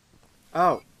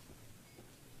 Oh!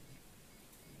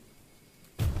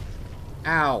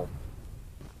 Ow!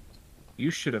 You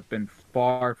should have been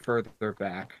far further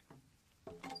back.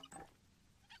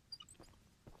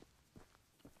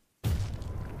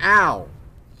 Ow!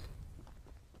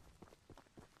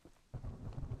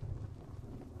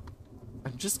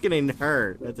 I'm just getting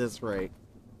hurt at this rate.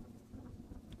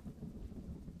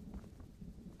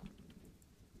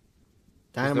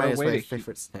 Dynamite is my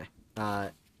favorite snack.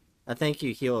 I think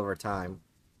you heal over time.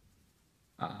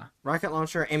 Rocket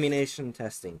launcher ammunition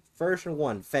testing. Version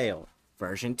 1 failed.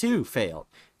 Version 2 failed.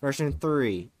 Version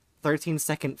 3,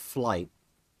 13-second flight.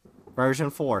 Version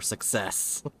 4,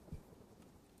 success.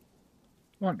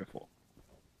 Wonderful.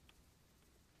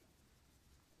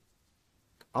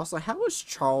 Also, how has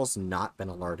Charles not been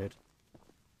alerted?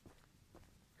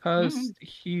 Because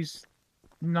he's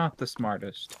not the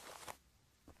smartest.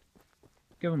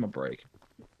 Give him a break.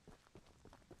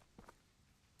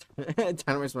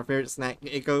 Dynamite's my favorite snack.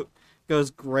 It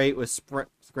goes great with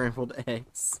scrambled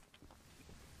eggs.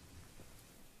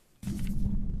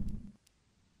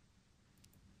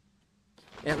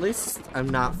 At least I'm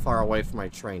not far away from my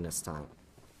train this time.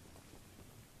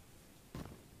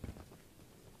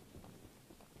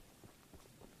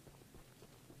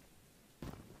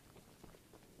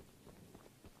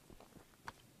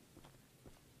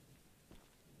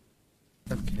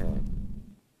 Okay.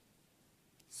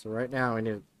 So right now I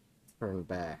need to turn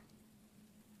back.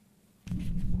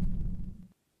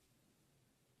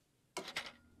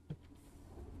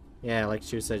 Yeah, like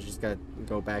Choo said, you just gotta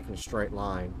go back in a straight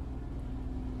line.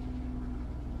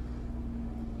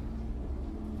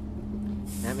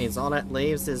 That means all that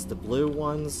leaves is the blue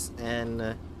ones and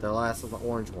the last of the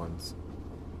orange ones.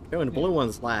 Doing the blue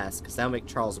ones last, because that'll make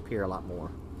Charles appear a lot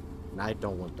more. And I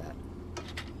don't want that.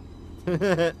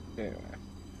 Yeah.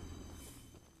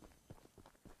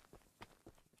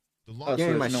 The launch Give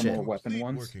me my is shit. no more weapon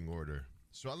ones. Working order,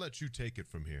 so I'll let you take it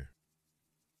from here.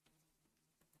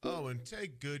 Oh, and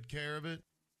take good care of it.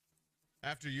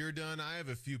 After you're done, I have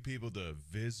a few people to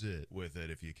visit with it,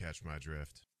 if you catch my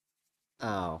drift.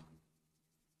 Oh.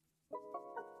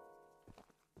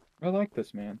 I like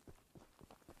this man.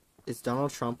 Is Donald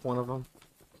Trump one of them?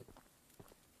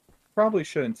 Probably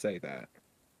shouldn't say that.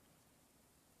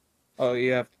 Oh,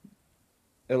 yeah.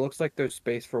 It looks like there's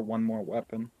space for one more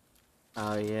weapon.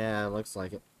 Oh, yeah, it looks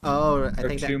like it. Oh, I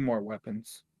think two more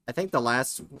weapons. I think the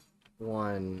last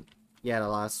one... Yeah, the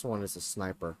last one is a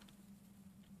sniper.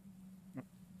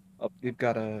 Oh, you've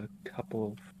got a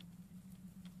couple of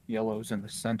yellows in the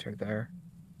center there.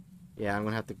 Yeah, I'm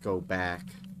gonna have to go back.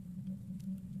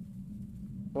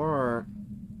 Or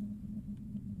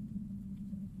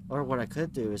what I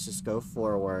could do is just go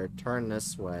forward, turn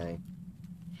this way,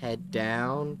 head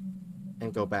down,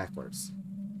 and go backwards.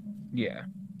 Yeah.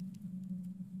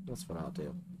 That's what I'll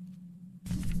do.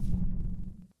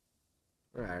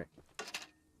 Alright.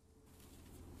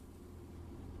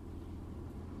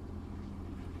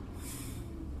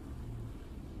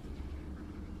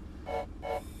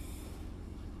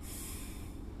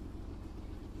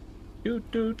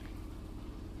 Doot doot.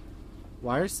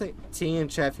 Why are you T and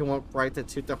chat if you want Bright to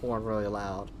toot the horn really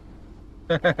loud?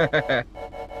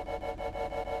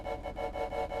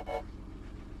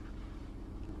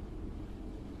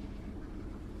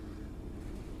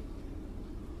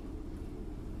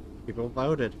 People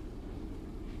voted.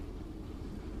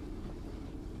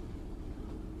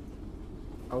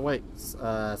 Oh wait,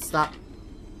 stop.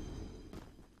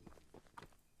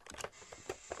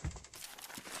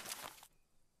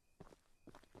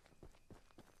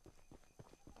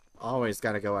 Always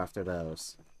gotta go after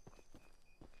those.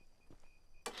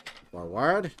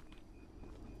 Forward.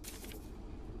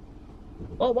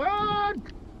 Forward!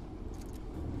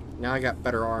 Now I got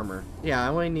better armor. Yeah, I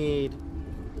only need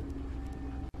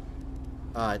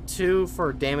 2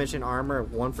 for damage and armor,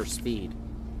 1 for speed.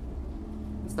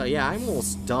 So yeah, I'm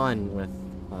almost done with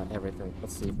everything.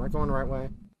 Let's see, am I going the right way?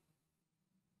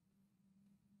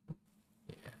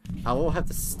 Yeah. I will have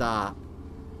to stop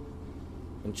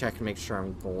and check and make sure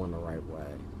I'm going the right way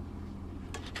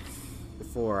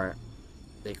before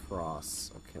they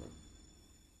cross. Okay.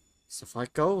 So if I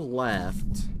go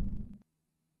left...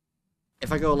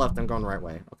 If I go left, I'm going the right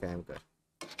way. Okay, I'm good.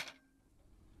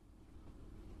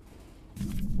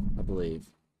 I believe.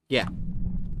 Yeah.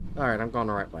 Alright, I'm going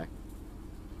the right way.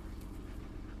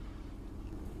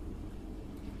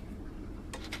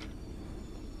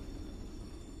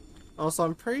 Also,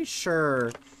 I'm pretty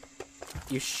sure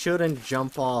you shouldn't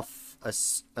jump off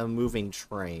a moving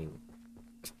train.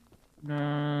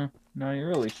 No, you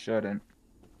really shouldn't.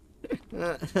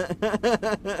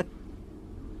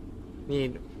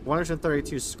 Need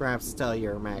 132 scraps to tell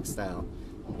you're maxed out.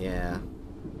 Yeah.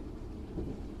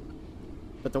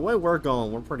 But the way we're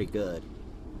going, we're pretty good.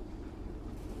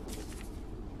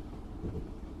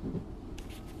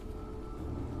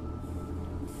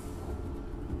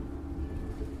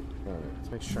 Alright, let's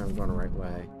make sure I'm going the right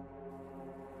way.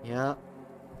 Yep.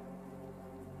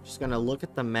 Just gonna look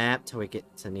at the map till we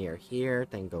get to near here,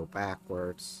 then go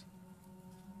backwards.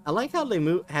 I like how they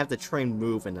have the train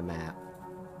move in the map.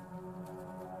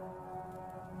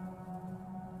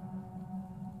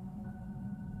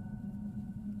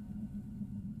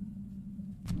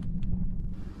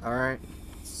 Alright.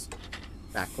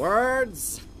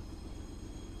 Backwards.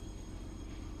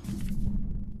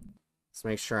 Let's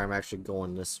make sure I'm actually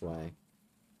going this way.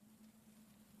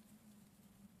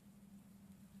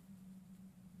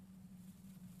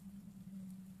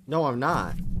 No, I'm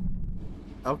not.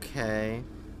 Okay.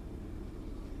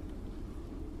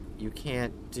 You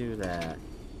can't do that.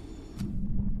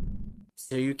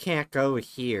 So you can't go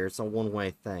here. It's a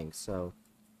one-way thing, so...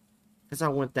 Because I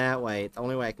went that way, the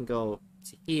only way I can go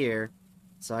to here,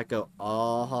 so I go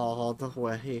all the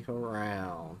way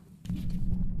around.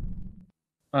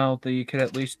 Well, you could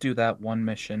at least do that one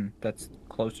mission that's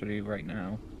closer to you right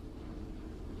now.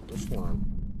 Which one?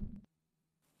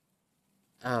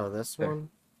 Oh, this one?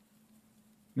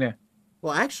 Yeah.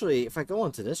 Well, actually, if I go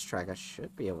onto this track, I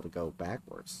should be able to go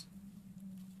backwards.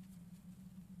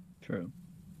 True.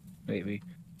 Maybe.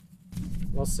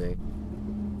 We'll see.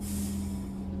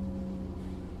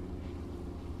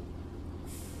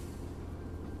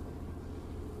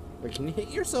 Wait, can you hit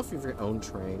yourself with your own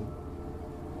train?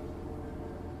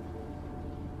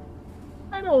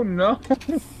 I don't know.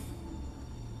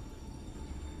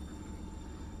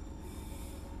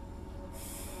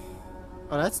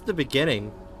 Oh, that's the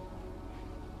beginning.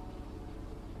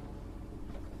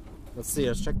 Let's see,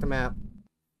 let's check the map.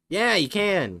 Yeah, you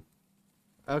can!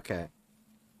 Okay.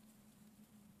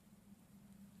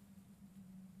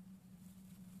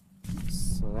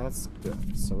 So that's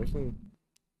good. So we can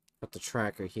put the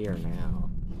tracker here now.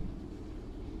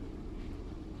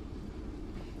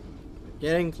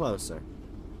 Getting closer.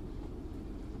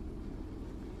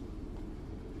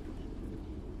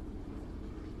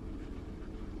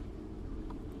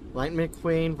 Lightning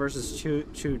McQueen versus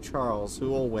Choo Charles. Who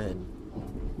will win?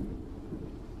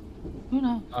 Who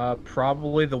knows?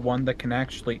 Probably the one that can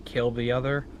actually kill the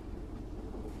other.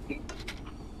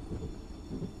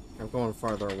 I'm going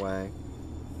farther away.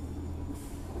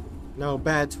 No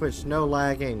bad twitch, no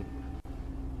lagging.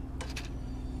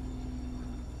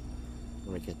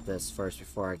 Let me get this first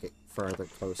before I get further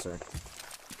closer.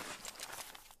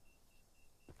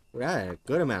 We got a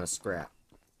good amount of scrap.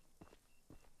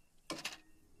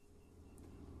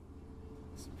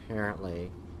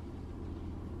 Apparently,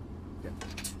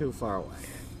 too far away.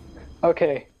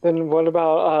 Okay, then what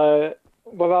about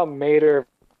Mater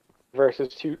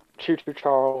versus Choo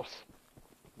Charles?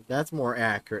 That's more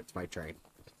accurate to my train.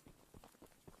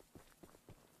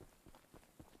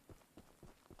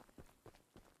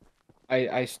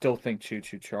 I still think Choo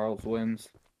Charles wins.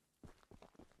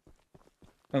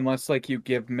 Unless, like, you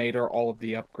give Mater all of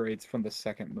the upgrades from the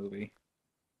second movie.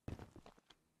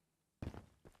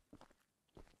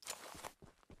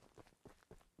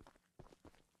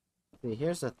 See,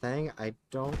 here's the thing, I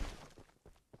don't...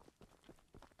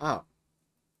 Oh.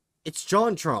 It's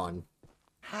JonTron.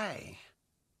 Hey.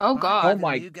 Oh god. Oh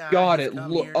my god, it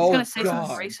look. Oh gonna say god.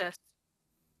 something racist.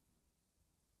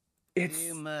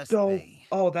 It's so.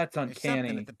 Oh, that's There's something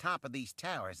uncanny. at the top of these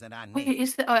towers that I need. Wait,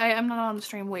 is the I'm not on the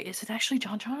stream. Wait, is it actually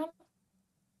JonTron?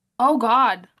 Oh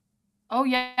god. Oh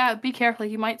yeah, be careful.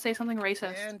 He might say something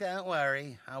racist. And don't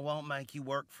worry, I won't make you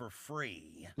work for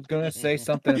free. I was gonna say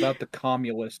something about the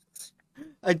communists.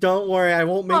 Don't worry, I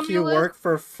won't make you work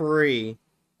for free.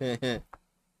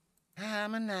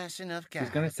 I'm a nice enough guy. I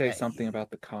was gonna say something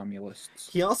about the communists.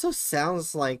 He also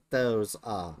sounds like those,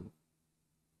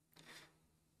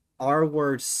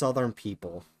 R-word Southern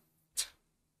people.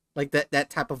 Like that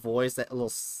type of voice, that little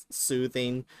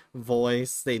soothing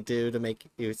voice they do to make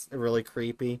you really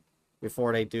creepy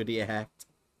before they do the act.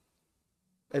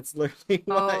 It's literally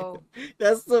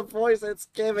that's the voice it's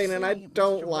giving, and I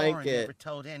don't like it. Never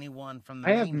told anyone from the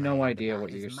I have no idea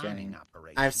what you're saying.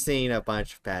 I've seen a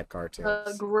bunch of bad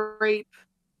cartoons. Grape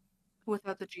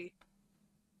without the G.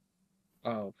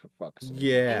 Oh, for fuck's sake.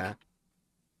 Yeah.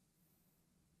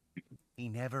 He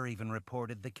never even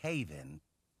reported the cave-in.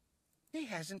 He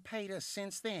hasn't paid us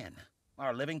since then.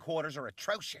 Our living quarters are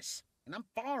atrocious, and I'm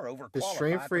far overqualified Does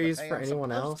stream freeze for the pay for I'm anyone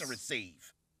supposed else? to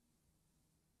receive.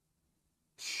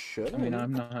 Should I mean,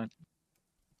 I'm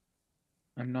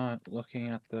not looking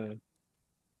at the.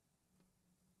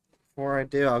 Before I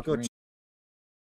do, I'll go